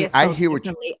 But I mean, I hear what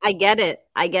you, I get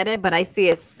it, but I see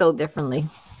it so differently.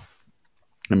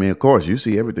 I mean, of course, you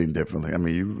see everything differently. I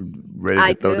mean, you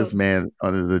ready to throw this man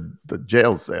under the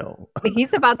jail cell.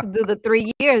 He's about to do the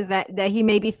 3 years that he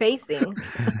may be facing.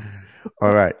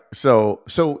 All right. So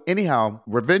anyhow,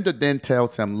 Ravinder then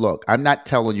tells him, look, I'm not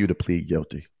telling you to plead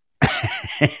guilty.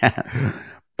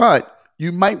 But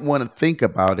you might want to think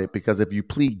about it, because if you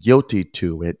plead guilty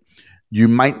to it, you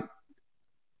might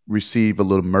receive a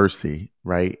little mercy,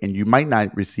 right? And you might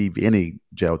not receive any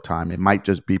jail time. It might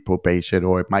just be probation,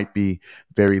 or it might be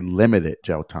very limited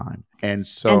jail time. And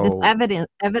this so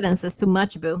evidence is too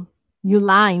much, boo. You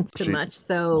lying too much.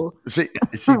 So she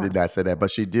did not say that, but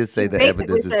she did say the basically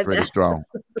evidence is pretty strong.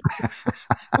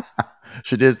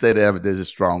 She did say the evidence is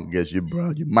strong against you,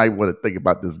 bro. You might want to think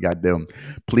about this goddamn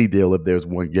plea deal if there's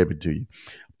one given to you.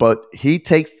 But he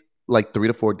takes like 3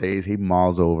 to 4 days. He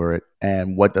mulls over it.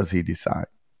 And what does he decide?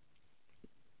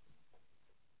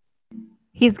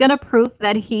 He's going to prove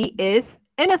that he is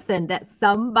innocent, that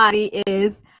somebody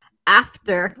is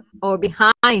after or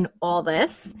behind all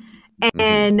this.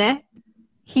 And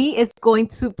he is going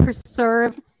to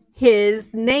preserve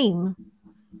his name.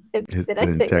 His Did I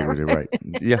say that integrity, right?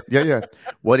 right? Yeah.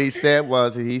 What he said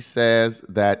was, he says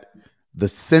that the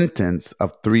sentence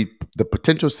of the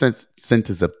potential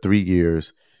sentence of 3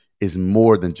 years is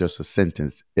more than just a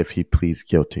sentence if he pleads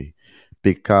guilty,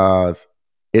 because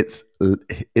it's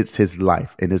it's his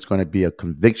life, and it's going to be a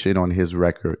conviction on his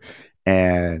record,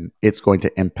 and it's going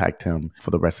to impact him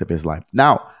for the rest of his life.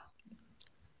 Now,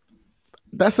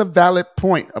 that's a valid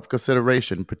point of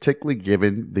consideration, particularly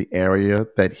given the area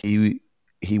that he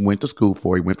went to school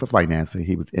for. He went for financing.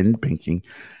 He was in banking.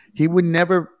 He would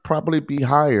never probably be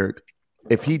hired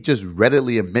if he just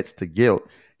readily admits to guilt.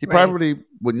 He Right. probably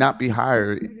would not be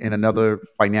hired in another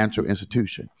financial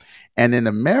institution. And in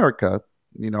America,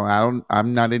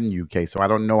 I'm not in UK, so I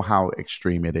don't know how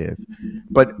extreme it is.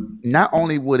 But not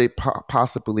only would it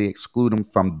possibly exclude him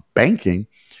from banking,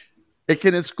 it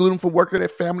can exclude him from working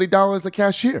at Family Dollar as a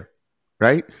cashier,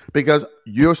 right? Because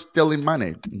you're stealing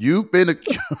money. You've been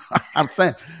accused. I'm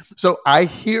saying. So I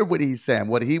hear what he's saying.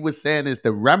 What he was saying is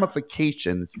the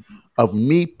ramifications of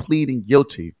me pleading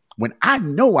guilty when I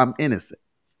know I'm innocent,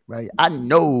 right? I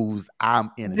knows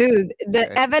I'm innocent. Dude, the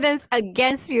Okay? evidence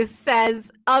against you says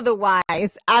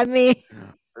otherwise. I mean,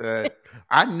 Uh,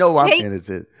 I know I'm take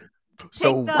innocent.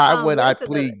 So take the why would what I is it? The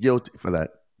plead guilty for that?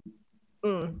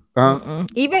 Huh? mm-mm.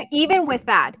 Even with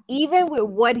that, even with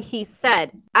what he said,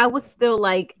 I was still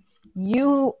like,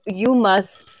 you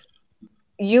must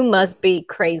be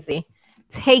crazy.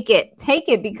 Take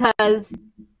it because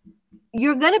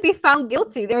you're gonna be found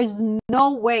guilty. There's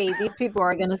no way these people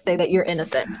are gonna say that you're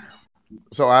innocent.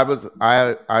 So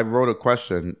I wrote a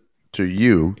question to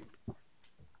you,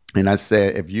 and I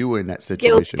said, if you were in that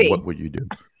situation, Guilty. what would you do?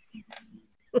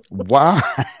 Why?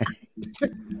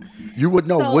 You would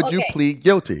know. So Would you okay, plead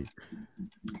guilty?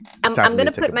 It's time I'm for me to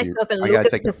gonna take a put beat. myself in I gotta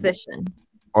Lucas' take a. position.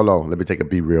 Hold on. Let me take a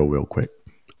be real quick.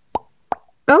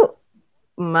 Oh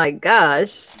my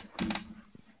gosh.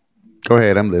 Go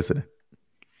ahead. I'm listening.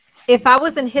 If I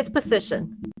was in his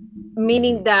position,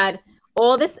 meaning Mm-hmm. that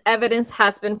all this evidence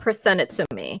has been presented to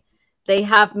me, they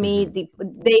have me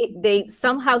Mm-hmm. they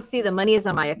somehow see the money is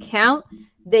on my account.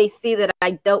 They see that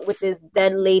I dealt with this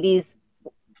dead lady's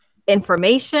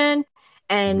information,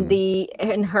 Mm-hmm.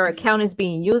 and her account is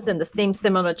being used in the same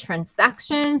similar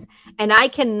transactions, and I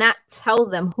cannot tell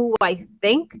them who I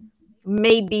think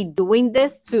may be doing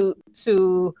this to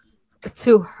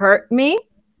hurt me.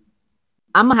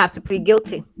 I'm gonna have to plead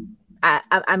guilty.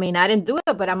 I mean, I didn't do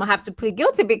it, but I'm gonna have to plead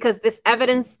guilty because this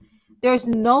evidence, there's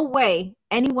no way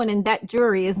anyone in that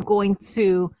jury is going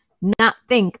to not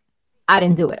think I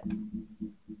didn't do it.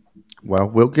 Well,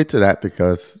 we'll get to that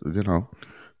because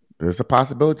there's a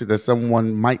possibility that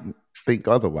someone might think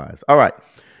otherwise. All right.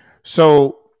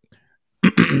 So,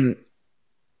 They could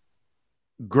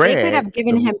Greg, have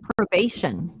given him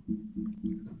probation.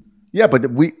 yeah, but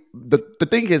the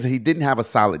thing is, he didn't have a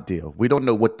solid deal. We don't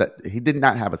know he did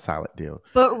not have a solid deal.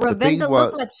 But The thing Ravinda was,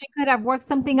 looked like she could have worked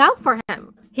something out for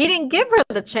him. He didn't give her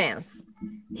the chance.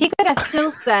 He could have still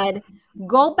said,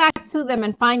 go back to them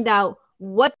and find out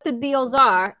what the deals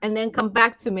are and then come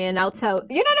back to me and I'll tell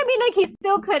you know what I mean? Like he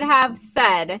still could have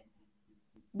said,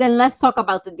 then let's talk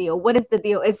about the deal. What is the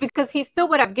deal? It's because he still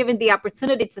would have given the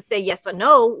opportunity to say yes or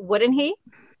no, wouldn't he?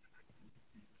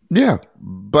 yeah,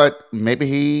 but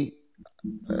maybe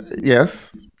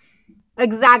yes.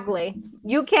 Exactly.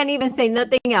 You can't even say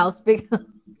nothing else because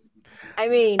I I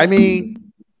mean,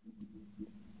 mean,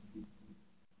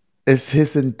 it's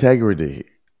his integrity,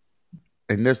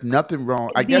 and there's nothing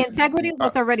wrong. I the guess integrity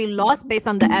was already lost based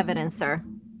on the evidence, sir.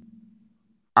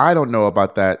 I don't know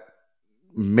about that.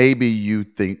 Maybe you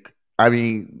think. I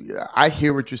mean, I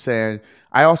hear what you're saying.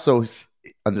 I also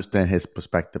understand his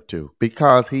perspective too,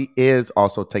 because he is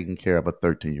also taking care of a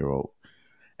 13-year-old.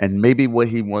 And maybe what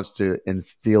he wants to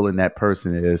instill in that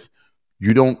person is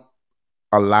you don't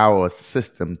allow a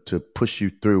system to push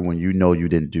you through when you know you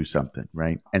didn't do something,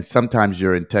 right? And sometimes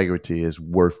your integrity is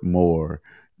worth more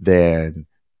than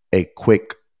a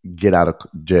quick get out of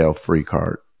jail free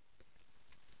card.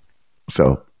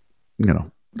 So,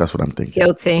 that's what I'm thinking.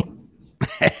 Guilty.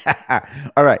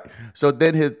 All right. So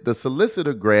then the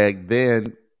solicitor Greg,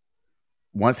 then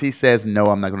once he says no,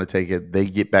 I'm not going to take it, they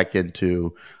get back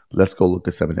into let's go look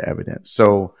at some of the evidence.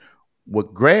 So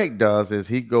what Greg does is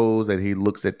he goes and he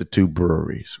looks at the two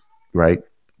breweries, right?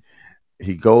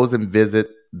 He goes and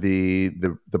visit the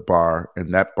bar,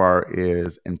 and that bar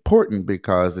is important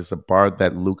because it's a bar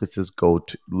that Lucas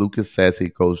says he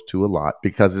goes to a lot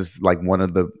because it's like one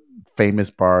of the famous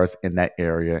bars in that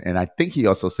area, and I think he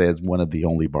also says one of the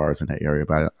only bars in that area,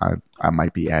 but I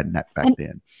might be adding that fact And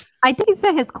in. I think he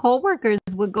said his coworkers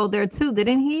would go there too,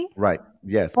 didn't he? Right.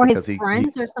 Yes, or his because he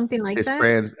friends or something like his that.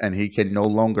 friends, and he can no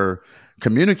longer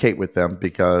communicate with them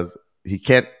because he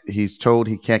can't. He's told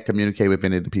he can't communicate with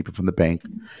any of the people from the bank.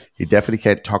 He definitely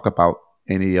can't talk about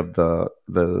any of the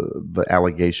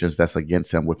allegations that's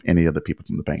against him with any of the people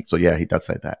from the bank. So yeah, he does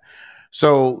say that.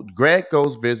 So Greg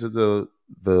goes visit the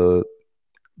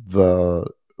the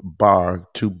bar,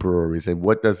 two breweries, and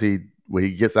what does he when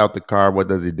he gets out the car? What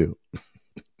does he do?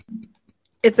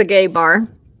 It's a gay bar.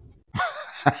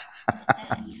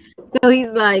 So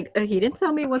he's like, he didn't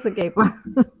tell me it was a gay bar.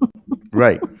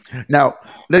 Right now,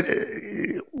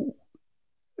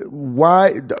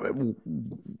 why?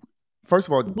 First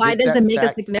of all, Why did does it that make a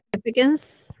fact?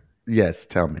 significance? Yes,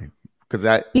 tell me, because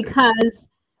I. Because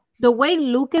the way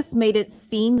Lucas made it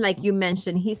seem, like you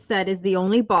mentioned, he said is the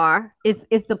only bar, is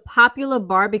the popular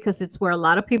bar because it's where a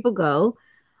lot of people go.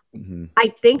 Mhm, I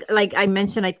think, like I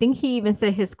mentioned, I think he even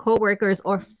said his coworkers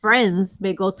or friends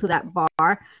may go to that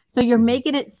bar. So you're mhm,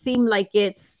 making it seem like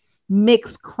it's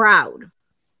mixed crowd,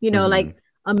 mhm, like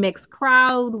a mixed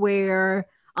crowd where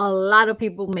a lot of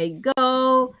people may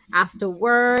go after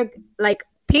work, like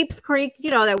Peeps Creek,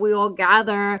 that we all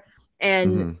gather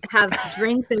and mhm. have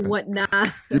drinks and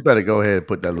whatnot. You better go ahead and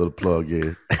put that little plug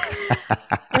in.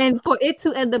 And for it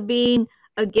to end up being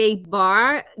a gay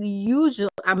bar, usually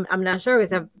I'm not sure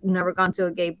because I've never gone to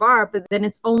a gay bar, but then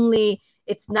it's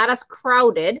not as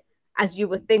crowded as you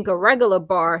would think a regular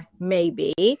bar may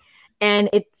be. And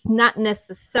it's not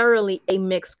necessarily a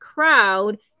mixed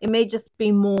crowd. It may just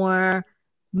be more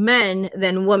men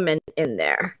than women in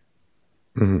there.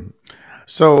 Mhm.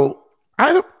 So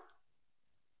I don't.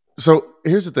 So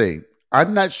here's the thing.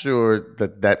 I'm not sure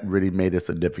that that really made a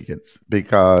significance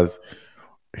because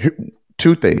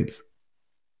two things.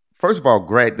 First of all,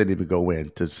 Greg didn't even go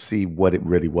in to see what it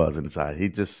really was inside. He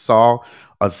just saw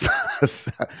a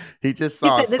he just He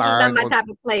saw a said, "This is not sign my on. type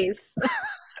of place."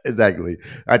 Exactly.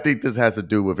 I think this has to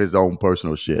do with his own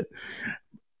personal shit.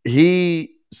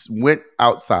 He went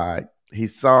outside. He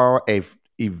saw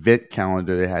event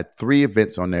calendar that had 3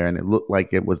 events on there, and it looked like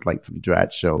it was like some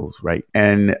drag shows, right?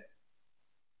 And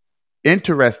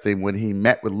interesting, when he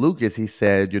met with Lucas, he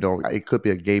said, it could be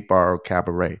a gay bar or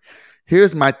cabaret.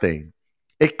 Here's my thing: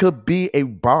 it could be a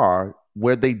bar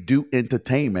where they do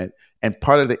entertainment, and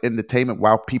part of the entertainment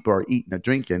while people are eating or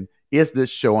drinking is this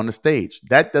show on the stage.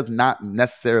 That does not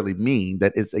necessarily mean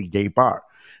that it's a gay bar.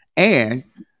 And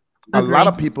a lot Agree.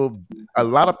 of people a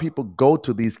lot of people go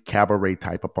to these cabaret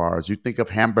type of bars. You think of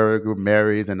Hamburger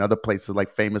Mary's and other places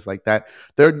like famous like that.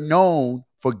 They're known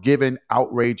for giving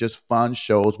outrageous fun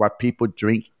shows where people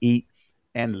drink, eat,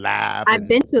 and laugh I've and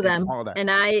been to and them all that.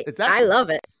 and I Exactly. love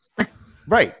it.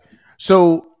 Right.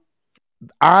 So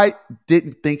I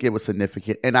didn't think it was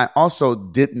significant, and I also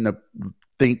didn't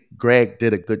think Greg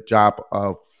did a good job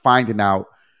of finding out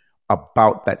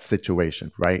about that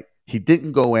situation, right? He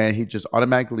didn't go in, he just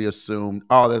automatically assumed,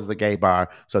 oh, this is a gay bar.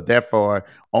 So therefore,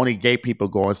 only gay people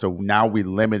going. So now we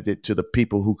limit it to the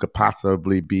people who could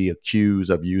possibly be accused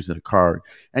of using the card.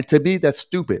 And to me, that's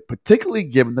stupid, particularly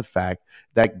given the fact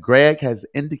that Greg has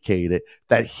indicated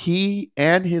that he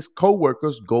and his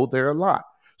coworkers go there a lot.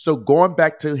 So going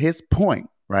back to his point,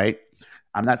 right?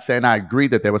 I'm not saying I agree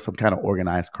that there was some kind of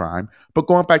organized crime, but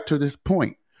going back to this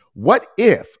point, what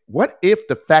if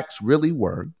the facts really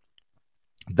were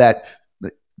that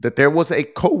that there was a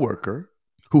coworker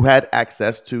who had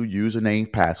access to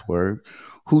username password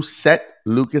who set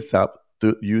Lucas up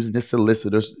using the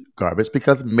solicitor's garbage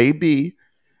because maybe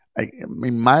I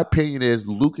mean my opinion is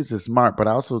Lucas is smart, but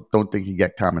I also don't think he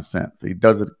got common sense. He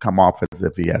doesn't come off as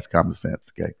if he has common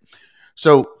sense. Okay,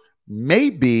 so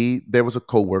maybe there was a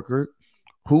coworker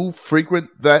who frequent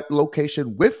that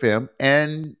location with him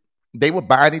and they were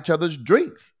buying each other's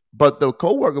drinks. But the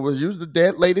coworker was using the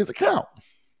dead lady's account.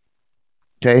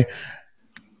 Okay.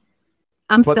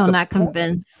 I'm But still the not point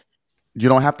convinced. you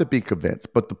don't have to be convinced.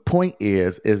 But the point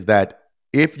is that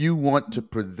if you want to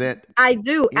present I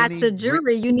do. As any a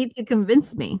jury, you need to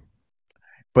convince me.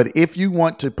 but if you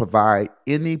want to provide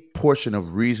any portion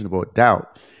of reasonable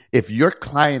doubt, if your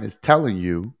client is telling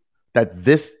you that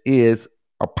this is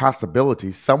a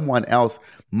possibility, someone else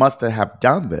must have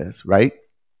done this, right?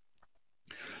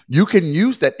 You can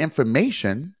use that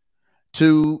information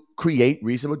to create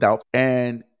reasonable doubt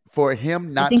and for him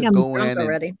I not think to I'm go drunk in and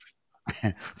already.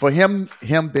 for him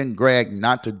being Greg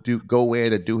not to do go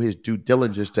in and do his due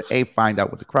diligence to find out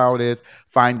what the crowd is,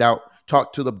 find out,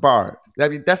 talk to the bar. I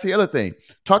mean, that's the other thing.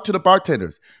 Talk to the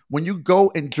bartenders. When you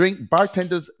go and drink,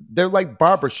 bartenders, they're like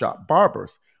barbershop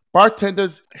barbers,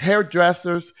 bartenders,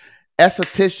 hairdressers,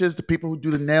 estheticians, the people who do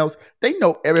the nails. They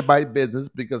know everybody's business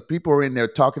because people are in there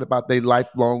talking about their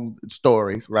lifelong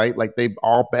stories, right? Like they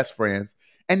all best friends.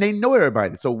 and they know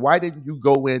everybody. So why didn't you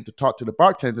go in to talk to the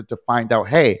bartender to find out,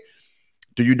 hey,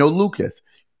 do you know Lucas?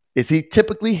 Is he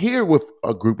typically here with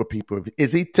a group of people?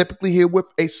 Is he typically here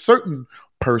with a certain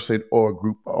person or a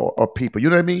group or people? You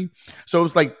know what I mean? So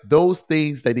it's like those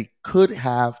things that he could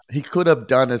have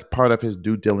done as part of his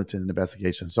due diligence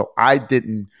investigation. So I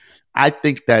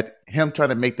think that him trying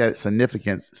to make that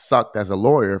significance sucked as a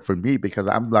lawyer for me, because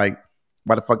I'm like,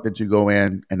 why the fuck did you go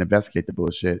in and investigate the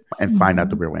bullshit and find out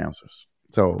the real answers?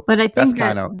 So But I that's think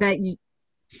kind of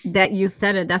that you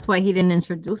said it. That's why he didn't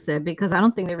introduce it, because I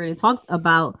don't think they really talked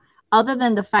about, other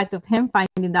than the fact of him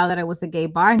finding out that it was a gay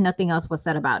bar. Nothing else was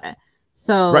said about it. right.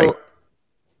 So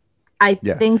I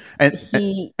Yeah. think And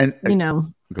he, and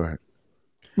go ahead.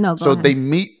 no, go So ahead.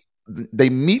 they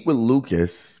meet with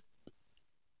Lucas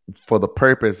for the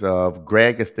purpose of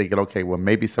Greg is thinking, okay, well,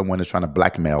 maybe someone is trying to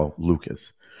blackmail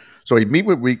Lucas. So he meet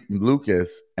with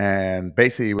Lucas, and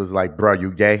basically he was like, bro,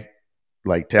 you gay?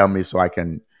 Like, tell me so I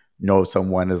can know if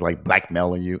someone is like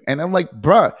blackmailing you. And I'm like,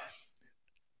 bro,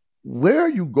 where are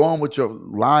you going with your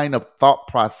line of thought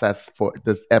process for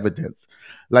this evidence?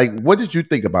 Like, what did you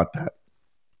think about that?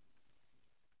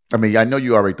 I mean, I know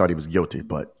you already thought he was guilty,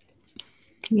 but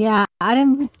Yeah, I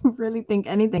didn't really think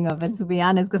anything of it, to be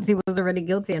honest, because he was already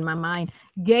guilty in my mind.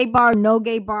 Gay bar, no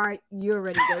gay bar, you're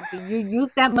already guilty. You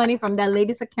used that money from that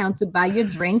lady's account to buy your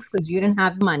drinks because you didn't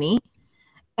have money.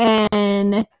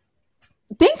 And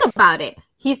think about it.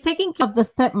 He's taking care of the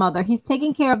stepmother. He's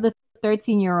taking care of the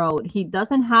 13-year-old. He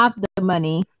doesn't have the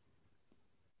money.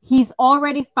 He's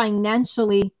already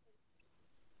financially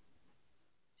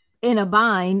in a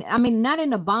bind. I mean, not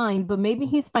in a bind, but maybe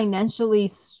he's financially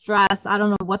stressed. I don't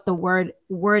know what the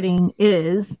wording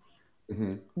is.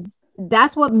 mm-hmm.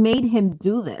 That's what made him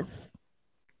do this.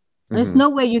 There's Mm-hmm. no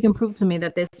way you can prove to me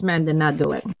that this man did not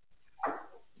do it.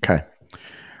 Okay.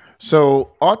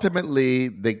 So ultimately,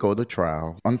 they go to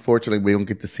trial. Unfortunately, we don't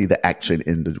get to see the action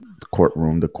in the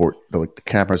courtroom. The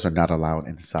cameras are not allowed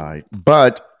inside.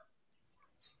 But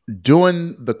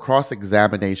during the cross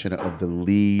examination of the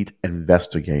lead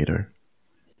investigator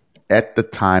at the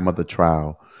time of the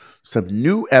trial, some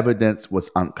new evidence was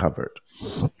uncovered,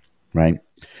 right?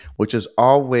 Which is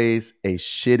always a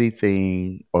shitty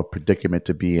thing or predicament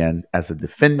to be in as a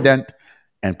defendant,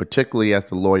 and particularly as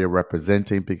the lawyer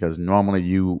representing, because normally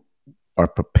you are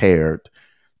prepared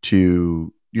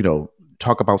to,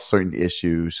 talk about certain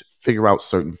issues, figure out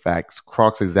certain facts,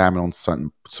 cross-examine on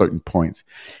certain points.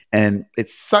 And it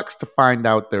sucks to find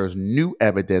out there's new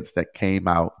evidence that came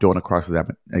out during a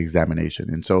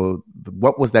cross-examination. And so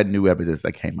what was that new evidence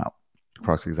that came out?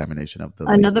 Cross-examination of the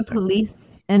lead Another detective.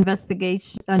 police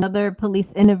investigation, another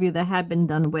police interview that had been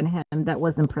done with him that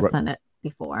wasn't presented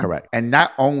before. Correct. And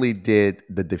not only did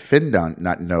the defendant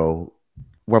not know,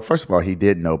 well, first of all, he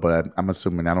did know, but I'm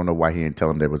assuming, I don't know why he didn't tell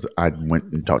him I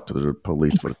went and talked to the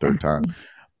police for the third time.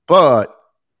 But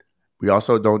we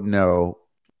also don't know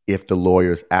if the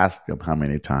lawyers asked him how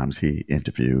many times he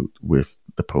interviewed with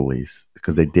the police,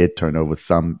 because they did turn over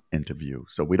some interview.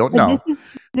 So we don't But know.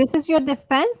 this is your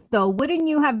defense, though. Wouldn't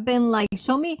you have been like,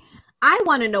 show me? I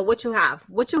want to know what you have.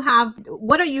 What you have.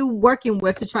 What are you working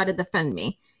with to try to defend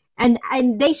me? And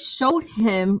they showed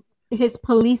him his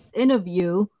police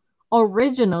interview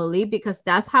originally, because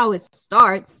that's how it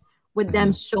starts, with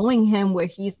them showing him where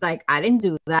he's like, I didn't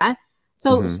do that.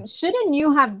 So shouldn't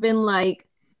you have been like,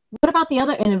 what about the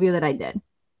other interview that I did?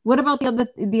 What about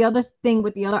the other thing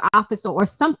with the other officer or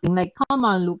something? Like, come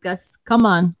on, Lucas, come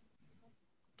on.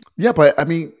 Yeah, but I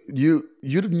mean, you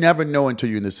never know until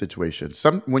you're in this situation.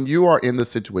 When you are in the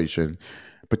situation,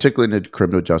 particularly in the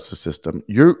criminal justice system,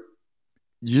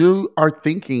 you are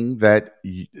thinking that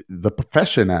the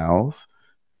professionals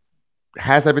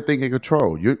has everything in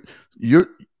control.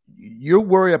 You're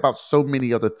worried about so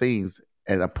many other things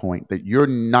at a point that you're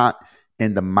not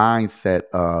in the mindset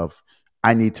of,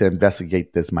 I need to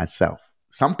investigate this myself.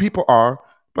 Some people are,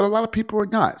 but a lot of people are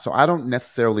not. So I don't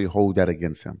necessarily hold that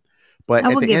against him. But I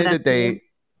at will the give end of the that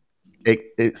to you. day,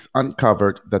 it's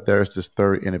uncovered that there's this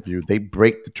third interview. They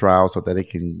break the trial so that they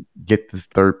can get this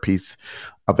third piece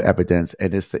of evidence,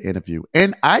 and it's the interview.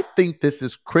 And I think this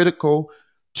is critical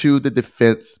to the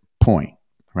defense point,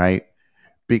 right?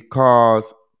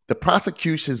 Because the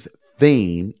prosecution's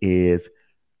theme is,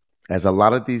 as a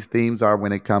lot of these themes are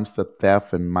when it comes to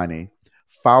theft and money,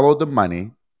 follow the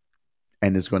money,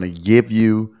 and it's going to give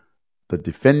you the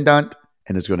defendant,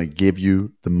 and it's going to give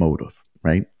you the motive,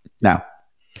 right? Now,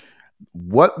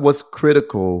 what was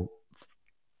critical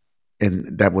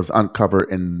and that was uncovered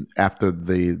in after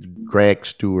the Greg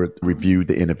Stewart reviewed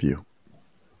the interview?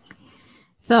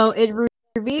 So it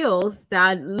reveals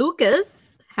that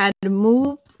Lucas had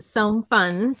moved some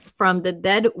funds from the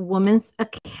dead woman's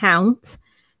account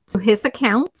to his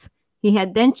account. He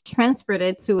had then transferred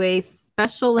it to a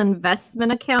special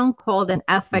investment account called an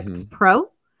FX Pro.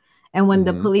 And when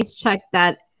the police checked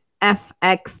that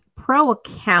FX Pro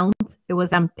account, it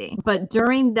was empty. But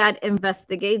during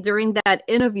that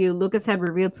interview, Lukas had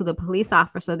revealed to the police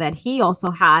officer that he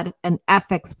also had an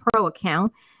FX Pro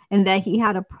account and that he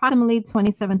had approximately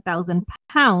 27,000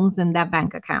 pounds in that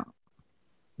bank account.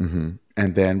 And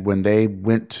then when they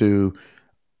went to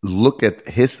look at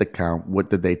his account,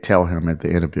 what did they tell him at the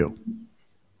interview?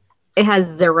 It has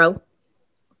zero.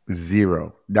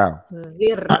 Now.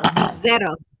 Zero.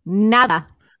 Nada.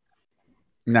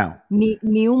 Now. Ni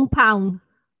un pound.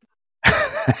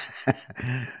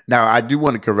 Now, I do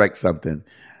want to correct something.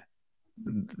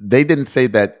 They didn't say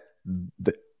that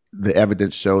the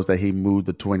evidence shows that he moved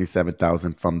the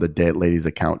 27,000 from the dead lady's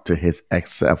account to his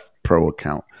XF Pro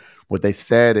account. What they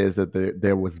said is that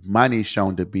there was money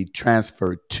shown to be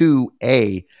transferred to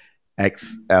a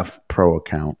XF Pro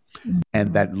account,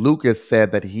 and that Lukas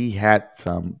said that he had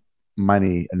some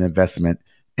money, an investment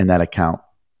in that account,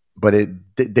 but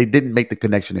they didn't make the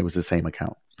connection. It was the same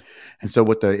account. And so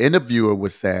what the interviewer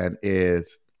was saying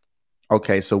is,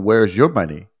 okay, so where's your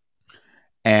money?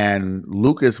 And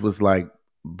Lukas was like,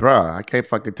 bruh, I can't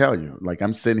fucking tell you. Like,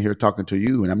 I'm sitting here talking to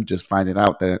you and I'm just finding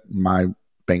out that my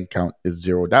bank account is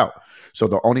zeroed out. So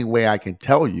the only way I can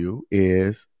tell you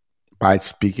is by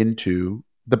speaking to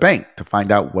the bank to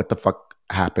find out what the fuck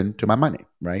happened to my money,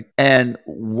 right? And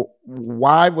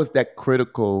why was that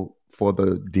critical for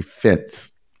the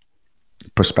defense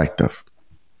perspective?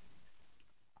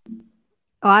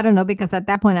 Oh, I don't know, because at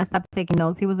that point I stopped taking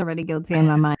notes. He was already guilty in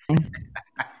my mind.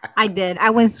 I did. I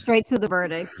went straight to the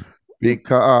verdict.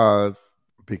 Because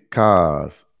the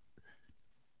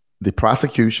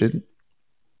prosecution,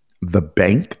 the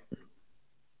bank,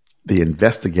 the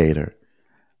investigator,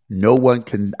 no one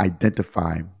can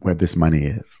identify where this money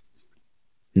is.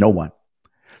 No one.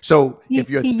 So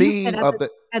if you're thinking of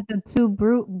at the two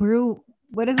brew,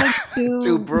 what is it?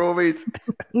 Two breweries.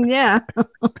 Yeah.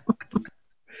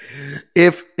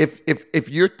 If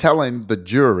you're telling the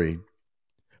jury,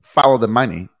 follow the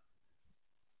money,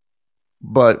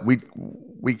 but we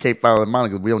can't follow the money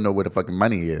because we don't know where the fucking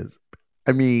money is.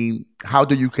 I mean, how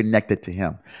do you connect it to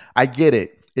him? I get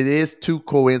it. It is too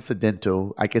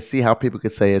coincidental. I can see how people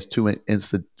could say it's too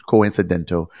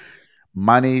coincidental.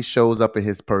 Money shows up in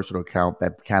his personal account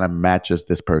that kind of matches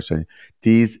this person.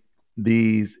 These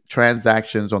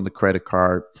transactions on the credit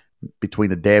card between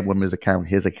the dead woman's account and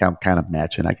his account kind of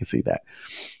match, and I can see that.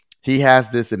 He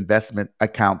has this investment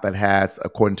account that has,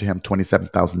 according to him,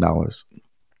 $27,000.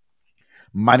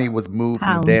 Money was moved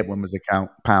from the dead woman's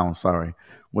account,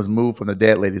 was moved from the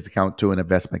dead lady's account to an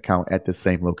investment account at the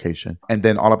same location. And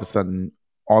then all of a sudden,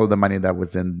 all of the money that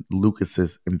was in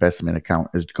Lukas's investment account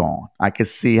is gone. I can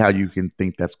see how you can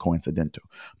think that's coincidental.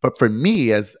 But for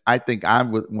me,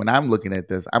 when I'm looking at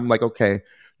this, I'm like, okay,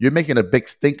 you're making a big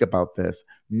stink about this.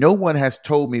 No one has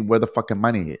told me where the fucking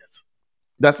money is.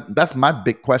 That's my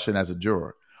big question as a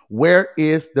juror. Where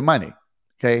is the money?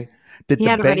 Okay. Did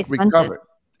the bank recover it?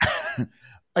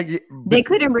 They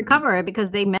couldn't recover it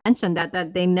because they mentioned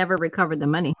that they never recovered the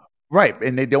money. Right.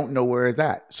 And they don't know where it's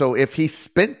at. So if he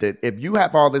spent it, if you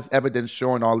have all this evidence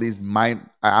showing all these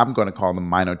I'm going to call them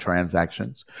minor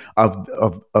transactions of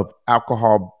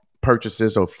alcohol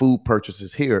purchases or food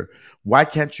purchases here, why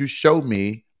can't you show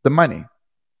me the money?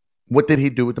 What did he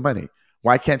do with the money?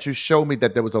 Why can't you show me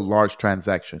that there was a large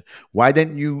transaction? Why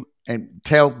didn't you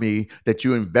tell me that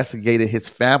you investigated his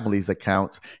family's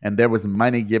accounts and there was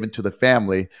money given to the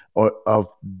family or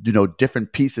of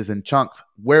different pieces and chunks?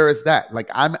 Where is that?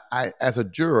 Like I as a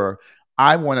juror,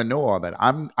 I want to know all that.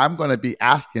 I'm going to be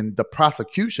asking the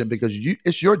prosecution because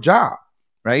it's your job,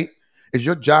 right? It's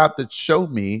your job to show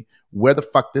me where the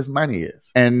fuck this money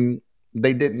is. And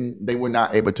they were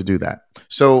not able to do that.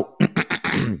 So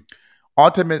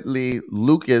ultimately,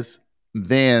 Lukas,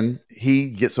 then he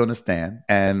gets on the stand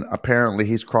and apparently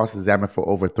he's cross-examined for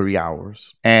over 3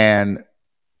 hours. And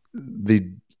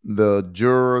the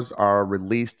jurors are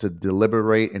released to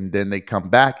deliberate, and then they come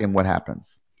back, and what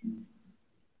happens?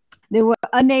 They were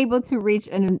unable to reach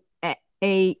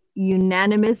a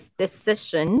unanimous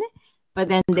decision, but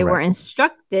then they were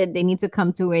instructed they need to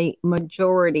come to a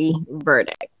majority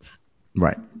verdict.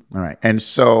 Right. All right. And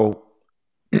so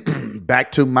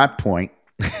back to my point.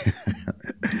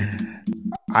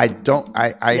 I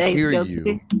hear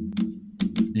you.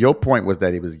 Your point was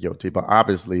that he was guilty, but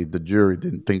obviously the jury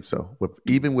didn't think so.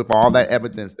 Even with all that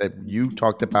evidence that you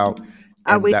talked about.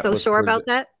 Are we so sure about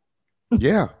that?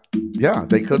 Yeah.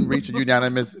 They couldn't reach a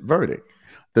unanimous verdict.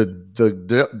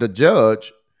 The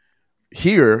judge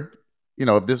here,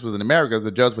 if this was in America,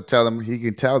 the judge would tell them, he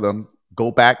can tell them,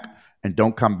 go back and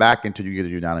don't come back until you get a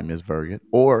unanimous verdict,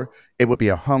 or it would be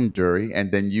a hung jury,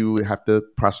 and then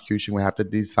prosecution would have to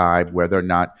decide whether or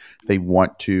not they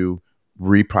want to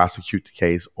re-prosecute the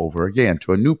case over again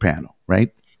to a new panel,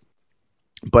 right?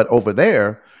 But over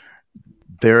there,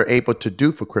 they're able to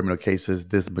do for criminal cases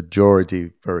this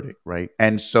majority verdict, right?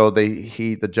 And so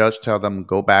the judge tell them,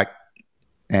 go back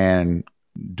and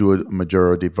do a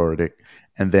majority verdict,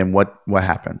 and then what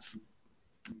happens?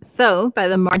 So by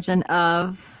the margin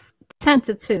of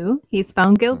 10-2, he's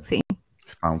found guilty.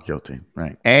 He's found guilty,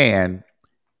 right? And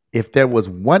if there was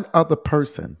one other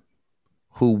person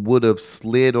who would have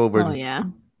slid over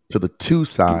to the 2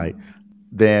 side,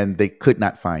 then they could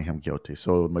not find him guilty.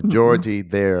 So majority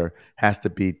there has to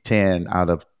be 10 out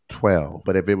of 12.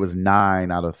 But if it was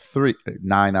 9 out of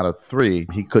 3,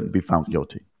 he couldn't be found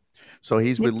guilty. So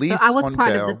he's released. So I was on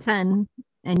part bail. of the 10,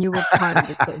 and you were part of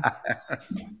the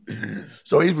 2.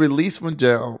 So he's released from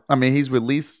jail. I mean, he's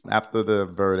released after the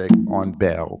verdict on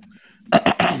bail.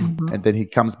 And then he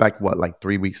comes back, like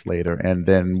 3 weeks later? And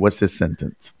then what's his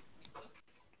sentence?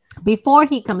 Before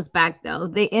he comes back, though,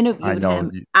 they interviewed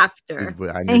him after.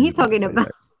 And he's talking about...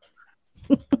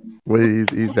 What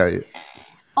he said?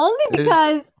 Only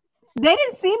because they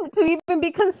didn't seem to even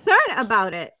be concerned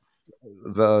about it.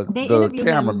 The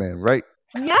cameraman, right?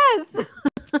 Yes.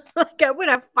 Like, I would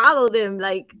have followed him.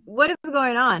 Like, what is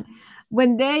going on?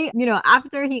 When they,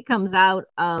 after he comes out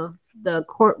of the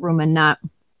courtroom and not,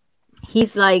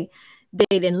 he's like,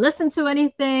 they didn't listen to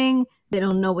anything. They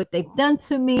don't know what they've done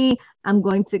to me. I'm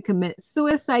going to commit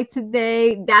suicide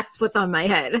today. That's what's on my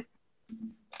head.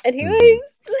 And he was...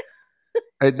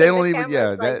 And they don't even,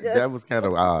 that was kind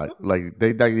of odd. Like,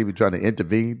 they're not even trying to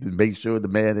intervene to make sure the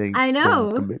man ain't... I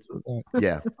know. Commit suicide.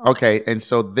 Yeah. Okay. And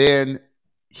so then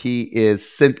he is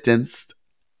sentenced.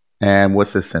 And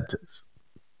what's his sentence?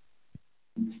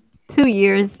 2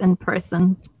 years in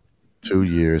prison. 2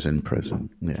 years in prison.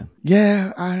 Yeah.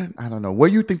 Yeah. I don't know. Where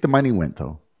do you think the money went,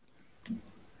 though?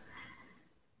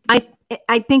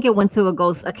 I think it went to a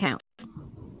ghost account.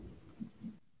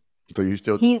 So you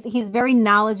still... He's very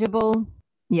knowledgeable.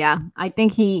 Yeah. I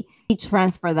think he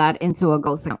transferred that into a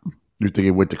ghost account. You think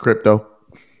it went to crypto?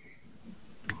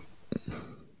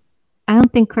 I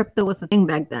don't think crypto was the thing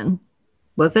back then.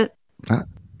 Was it?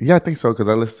 Yeah, I think so, because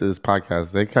I listened to this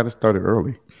podcast. They kind of started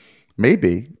early.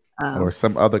 Maybe. Or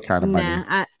some other kind of money.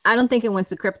 I don't think it went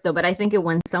to crypto, but I think it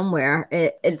went somewhere.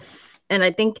 And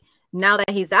I think now that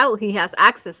he's out, he has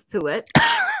access to it.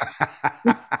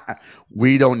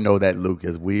 We don't know that,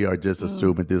 Lucas. We are just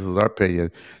assuming. This is our opinion.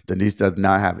 Denise does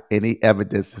not have any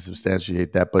evidence to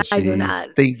substantiate that, but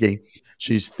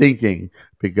she's thinking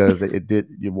because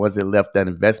it wasn't left that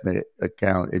investment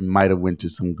account. It might have went to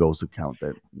some ghost account.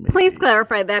 Please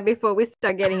clarify that before we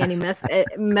start getting any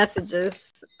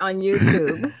messages on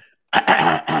YouTube.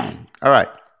 All right.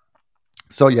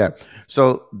 So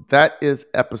that is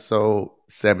episode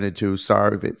 72.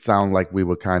 Sorry if it sounded like we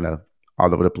were kind of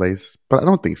all over the place, but I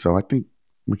don't think so. I think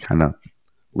we kind of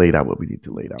laid out what we need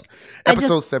to lay out.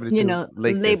 Episode 72.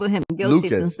 Label him guilty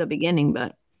since the beginning,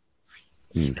 but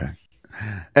okay.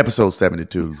 Episode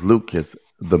 72. Lucas,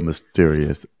 the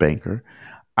mysterious banker.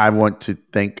 I want to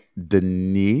thank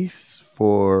Denise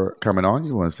for coming on.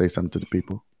 You want to say something to the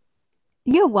people?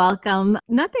 You're welcome.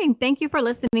 Nothing. Thank you for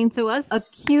listening to us.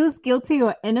 Accused, guilty,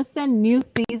 or innocent, new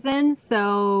season.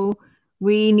 So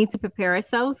we need to prepare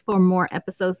ourselves for more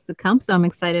episodes to come. So I'm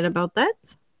excited about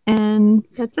that. And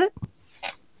that's it.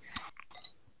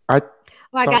 I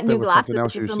got new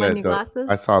glasses. You saw my new glasses?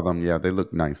 I saw them. Yeah, they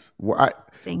look nice. Well,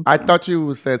 I thought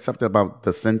you said something about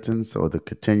the sentence or the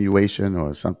continuation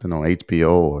or something on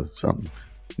HBO or something.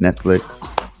 Netflix.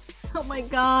 Oh my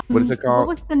God. What is it called? What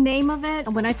was the name of it?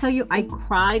 When I tell you I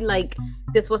cried like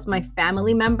this was my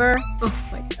family member. Oh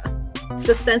my God.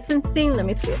 The sentencing. Let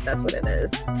me see if that's what it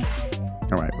is.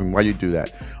 All right. And while you do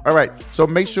that. All right. So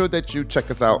make sure that you check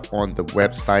us out on the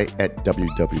website at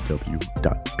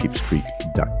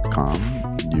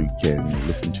www.peepscreek.com. You can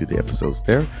listen to the episodes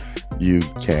there. You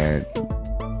can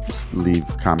leave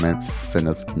comments, send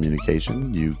us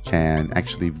communication. You can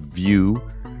actually view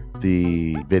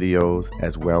the videos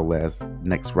as well as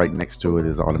right next to it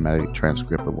is automatic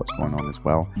transcript of what's going on as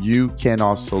well. You can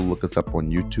also look us up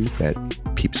on YouTube at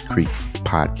Peeps Creek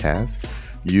Podcast.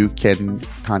 You can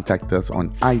contact us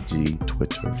on IG,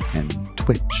 Twitter, and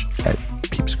Twitch at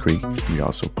Peeps Creek. We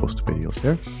also post videos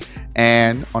there.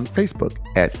 And on Facebook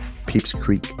at Peeps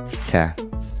Creek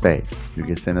Cafe. You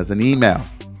can send us an email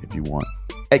if you want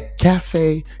at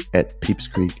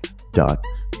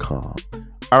cafe@peepscreek.com.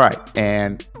 All right.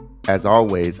 And as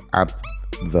always, I'm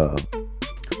the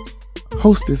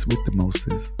hostess with the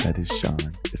mostest. That is Sean.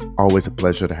 It's always a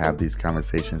pleasure to have these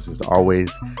conversations. It's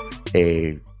always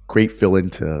a great feeling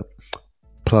to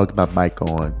plug my mic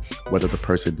on, whether the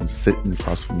person is sitting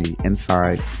across from me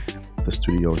inside the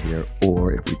studio here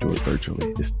or if we do it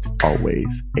virtually. It's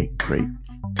always a great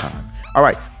time. All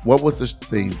right. What was this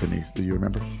thing, Denise? Do you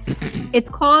remember? It's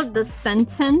called The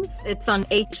Sentence. It's on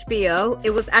HBO.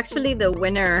 It was actually the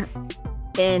winner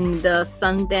in the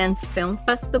Sundance Film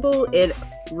Festival. It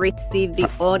received the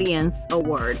Audience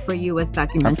Award for U.S.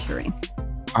 documentary.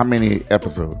 How many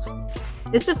episodes?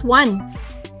 It's just one.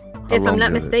 If I'm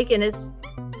not mistaken,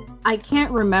 I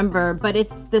can't remember, but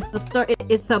it's the story.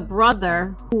 It's a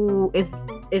brother who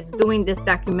is doing this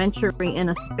documentary in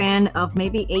a span of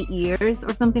maybe 8 years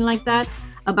or something like that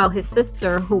about his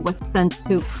sister who was sent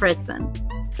to prison.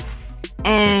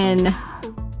 And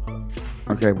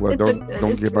okay, well,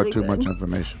 don't give out too much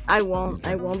information. I won't.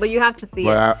 But you have to see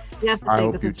it. You have to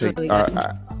see this is really good.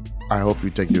 I hope you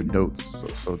take your notes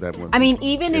so that when. I mean,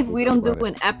 even if we don't do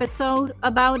an episode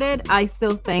about it, I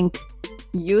still think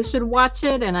you should watch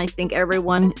it, and I think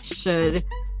everyone should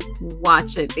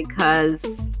watch it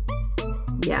because,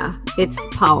 yeah, it's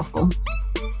powerful.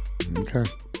 Okay.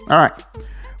 All right.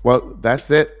 Well,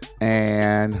 that's it.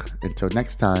 And until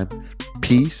next time,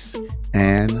 peace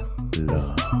and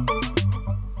love.